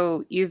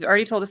 So you've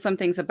already told us some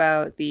things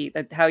about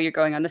how you're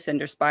going on the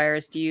Cinder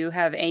Spires. Do you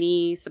have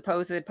any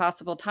supposed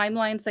possible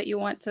timelines that you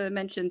want to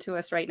mention to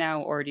us right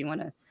now, or do you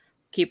want to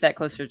keep that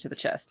closer to the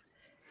chest?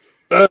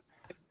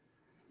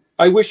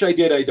 I wish I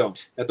did. I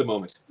don't at the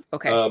moment.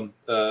 Okay.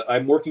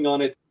 I'm working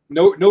on it.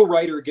 No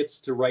writer gets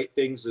to write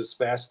things as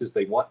fast as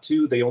they want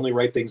to. They only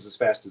write things as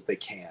fast as they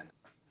can,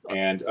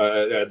 and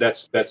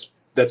that's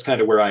kind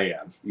of where I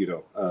am.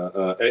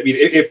 I mean,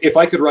 if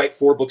I could write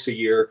 4 books a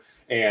year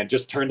and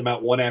just turn them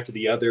out one after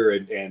the other,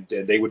 and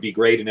they would be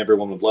great and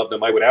everyone would love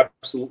them, I would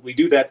absolutely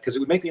do that because it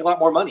would make me a lot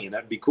more money and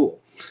that would be cool.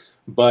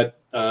 But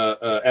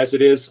as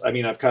it is, I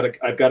mean, I've got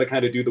to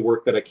kind of do the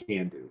work that I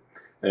can do,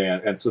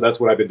 and so that's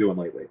what I've been doing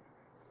lately.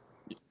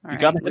 You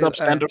got to hit up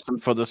Sanderson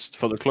for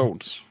the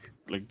clones.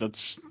 Like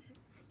that's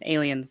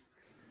Aliens.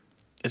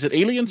 Is it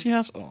aliens he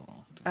has? Oh,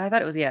 I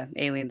thought it was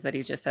aliens that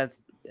he just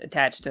has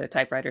attached to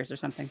typewriters or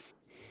something.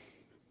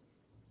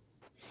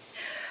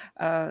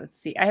 Let's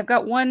see. I have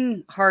got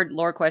one hard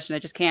lore question I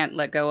just can't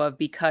let go of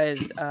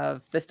because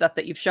of the stuff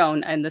that you've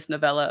shown in this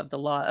novella of the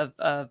law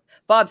of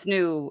Bob's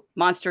new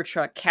monster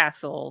truck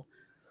castle.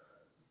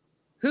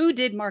 Who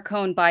did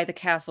Marcone buy the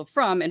castle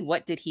from, and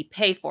what did he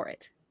pay for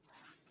it?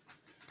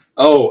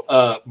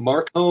 Oh,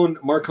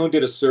 Marcone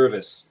did a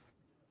service.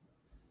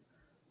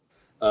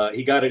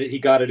 He got it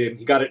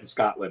in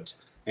Scotland,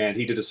 and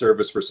he did a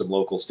service for some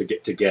locals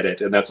to get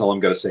it, and that's all I'm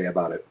going to say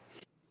about it.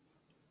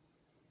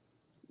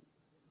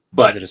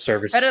 But Is it a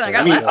service?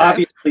 I mean,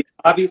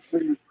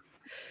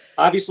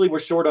 obviously, we're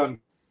short on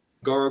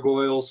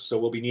gargoyles, so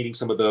we'll be needing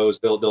some of those.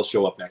 They'll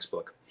show up next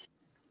book.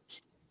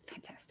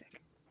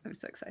 Fantastic! I'm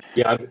so excited.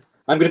 Yeah,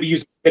 I'm going to be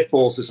using pit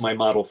bulls as my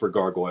model for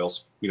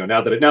gargoyles.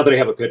 Now that I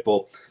have a pit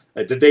bull,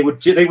 they would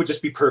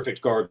just be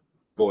perfect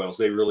gargoyles.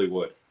 They really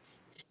would.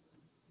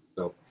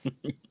 So.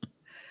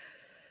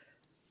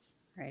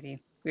 Alrighty,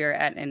 we are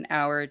at an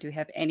hour. Do you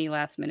have any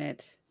last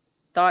minute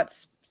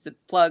thoughts,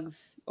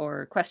 plugs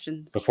or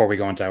questions before we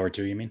go into hour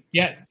 2? You mean?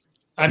 Yeah,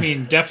 I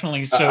mean,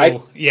 definitely.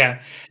 So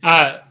yeah.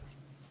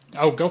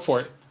 Oh, go for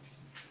it.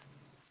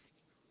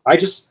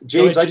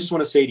 James, I just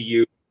want to say to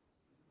you,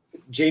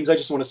 James, I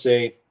just want to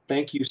say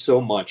thank you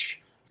so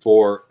much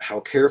for how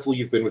careful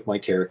you've been with my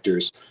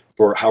characters,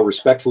 for how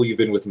respectful you've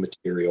been with the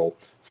material,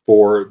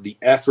 for the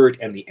effort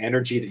and the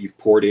energy that you've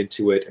poured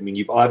into it. I mean,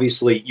 you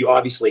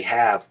obviously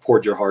have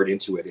poured your heart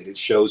into it, and it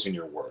shows in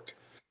your work.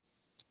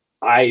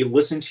 I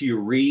listen to you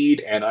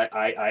read, and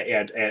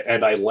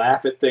I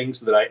laugh at things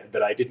that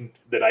I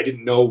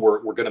didn't know were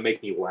going to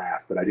make me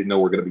laugh, that I didn't know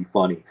were going to be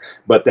funny,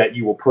 but that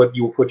you will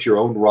put your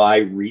own wry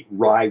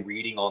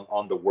reading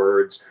on the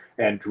words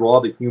and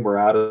draw the humor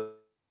out of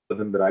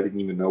them that I didn't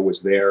even know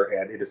was there.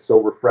 And it is so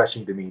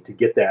refreshing to me to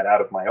get that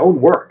out of my own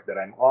work that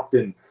I'm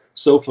often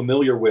so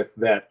familiar with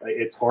that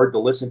it's hard to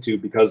listen to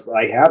because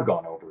I have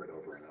gone over it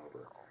over and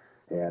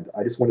over. And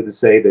I just wanted to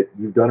say that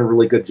you've done a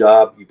really good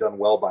job. You've done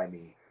well by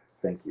me.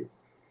 Thank you.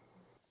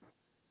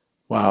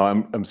 Wow,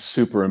 I'm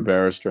super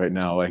embarrassed right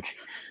now.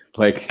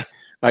 Like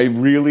I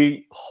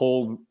really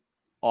hold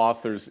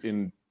authors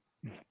in,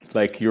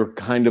 like, you're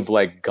kind of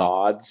like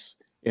gods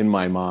in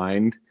my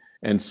mind.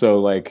 And so,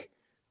 like,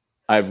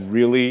 I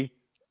really,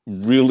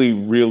 really,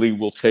 really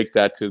will take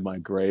that to my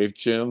grave,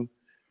 Jim.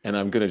 And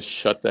I'm going to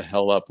shut the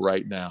hell up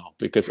right now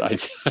because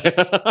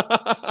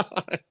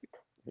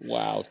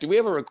wow. Do we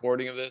have a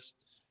recording of this?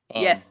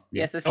 Yes,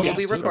 this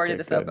we recorded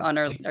this up good. on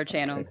our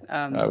channel. Okay.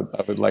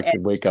 I would like to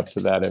wake up to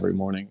that every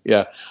morning.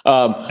 Yeah.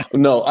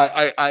 No,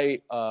 I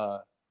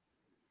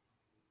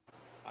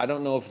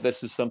don't know if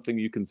this is something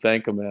you can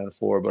thank a man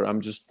for, but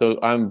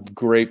I'm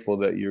grateful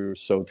that you're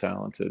so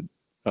talented.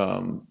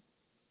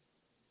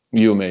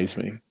 You amaze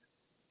me.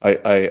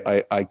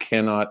 I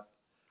cannot.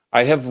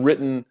 I have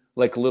written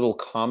like little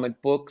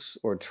comic books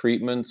or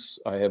treatments.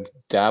 I have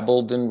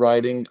dabbled in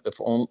writing, if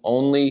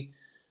only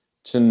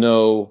to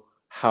know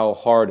how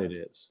hard it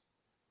is,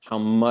 how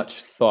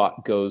much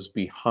thought goes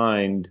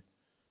behind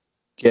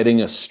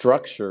getting a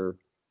structure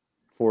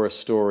for a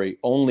story,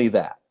 only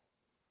that,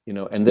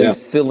 and then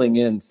filling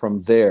in from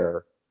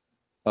there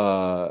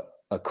a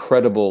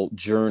credible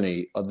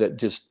journey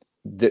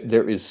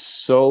there is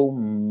so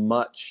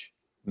much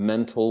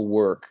mental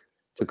work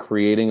to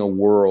creating a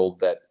world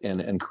that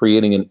and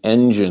creating an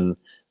engine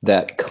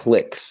that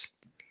clicks.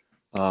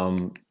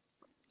 And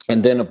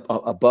then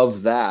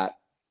above that,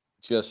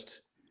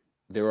 just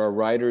there are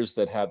writers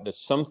that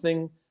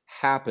something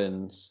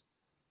happens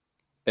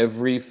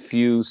every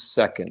few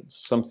seconds,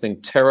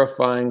 something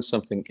terrifying,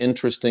 something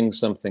interesting,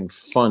 something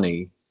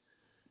funny.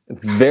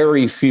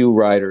 Very few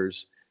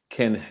writers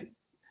can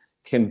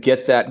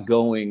get that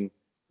going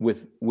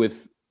with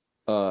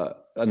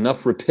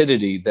enough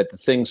rapidity that the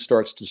thing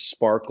starts to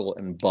sparkle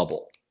and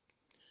bubble.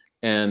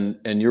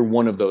 And you're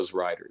one of those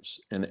writers.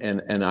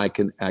 And I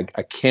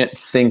can't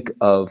think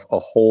of a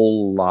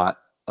whole lot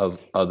of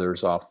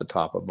others off the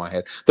top of my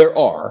head. There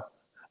are,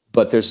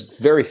 but there's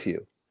very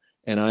few.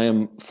 And I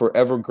am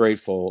forever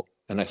grateful.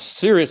 And I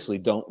seriously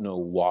don't know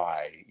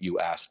why you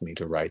asked me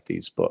to write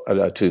these books,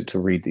 to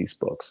read these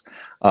books.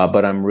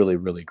 But I'm really,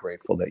 really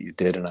grateful that you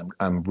did. And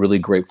I'm really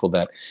grateful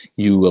that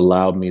you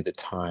allowed me the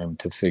time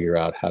to figure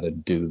out how to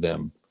do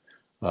them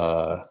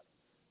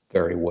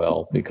very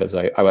well. Because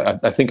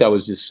I think I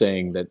was just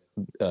saying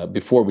that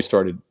before we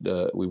started,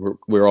 we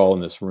were all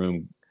in this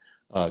room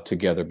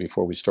together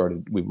before we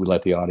started. We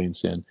let the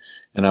audience in.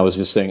 And I was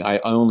just saying, I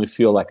only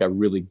feel like I've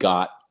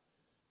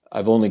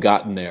only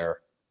gotten there.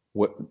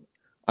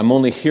 I'm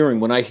only hearing,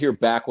 when I hear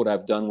back what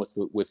I've done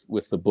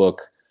with the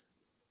book,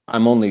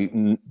 I'm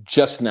only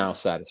just now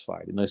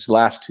satisfied. In these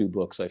last two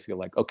books, I feel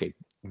like, okay,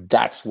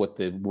 that's what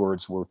the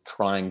words were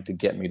trying to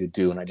get me to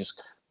do, and I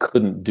just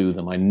couldn't do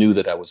them. I knew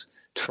that I was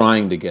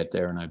trying to get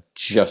there, and I've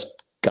just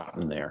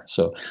gotten there.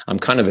 So I'm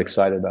kind of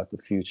excited about the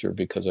future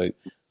because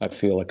I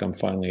feel like I'm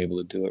finally able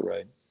to do it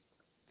right.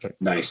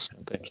 Nice.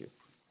 Thank you.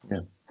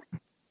 Yeah.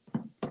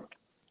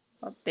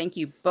 Well, thank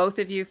you, both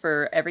of you,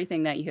 for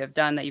everything that you have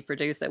done, that you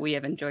produced, that we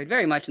have enjoyed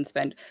very much and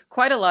spent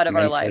quite a lot of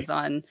our lives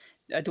on,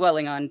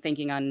 dwelling on,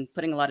 thinking on,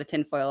 putting a lot of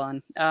tinfoil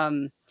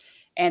on.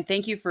 And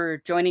thank you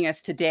for joining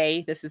us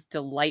today. This is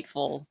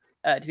delightful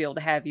to be able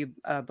to have you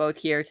both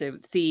here to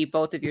see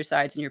both of your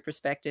sides and your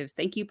perspectives.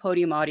 Thank you,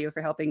 Podium Audio,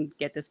 for helping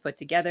get this put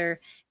together.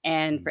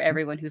 And for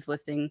everyone who's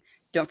listening,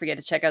 don't forget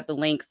to check out the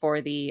link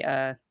for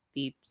the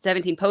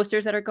 17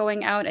 posters that are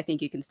going out. I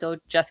think you can still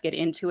just get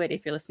into it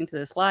if you're listening to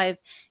this live,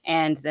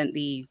 and then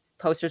the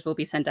posters will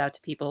be sent out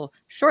to people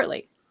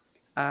shortly.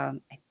 I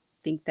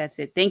think that's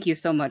it. Thank you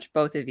so much,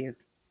 both of you.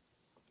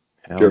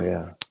 Hell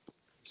yeah.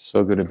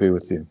 So good to be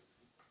with you.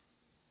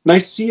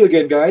 Nice to see you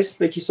again, guys.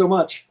 Thank you so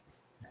much.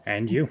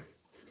 And you.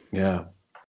 Yeah.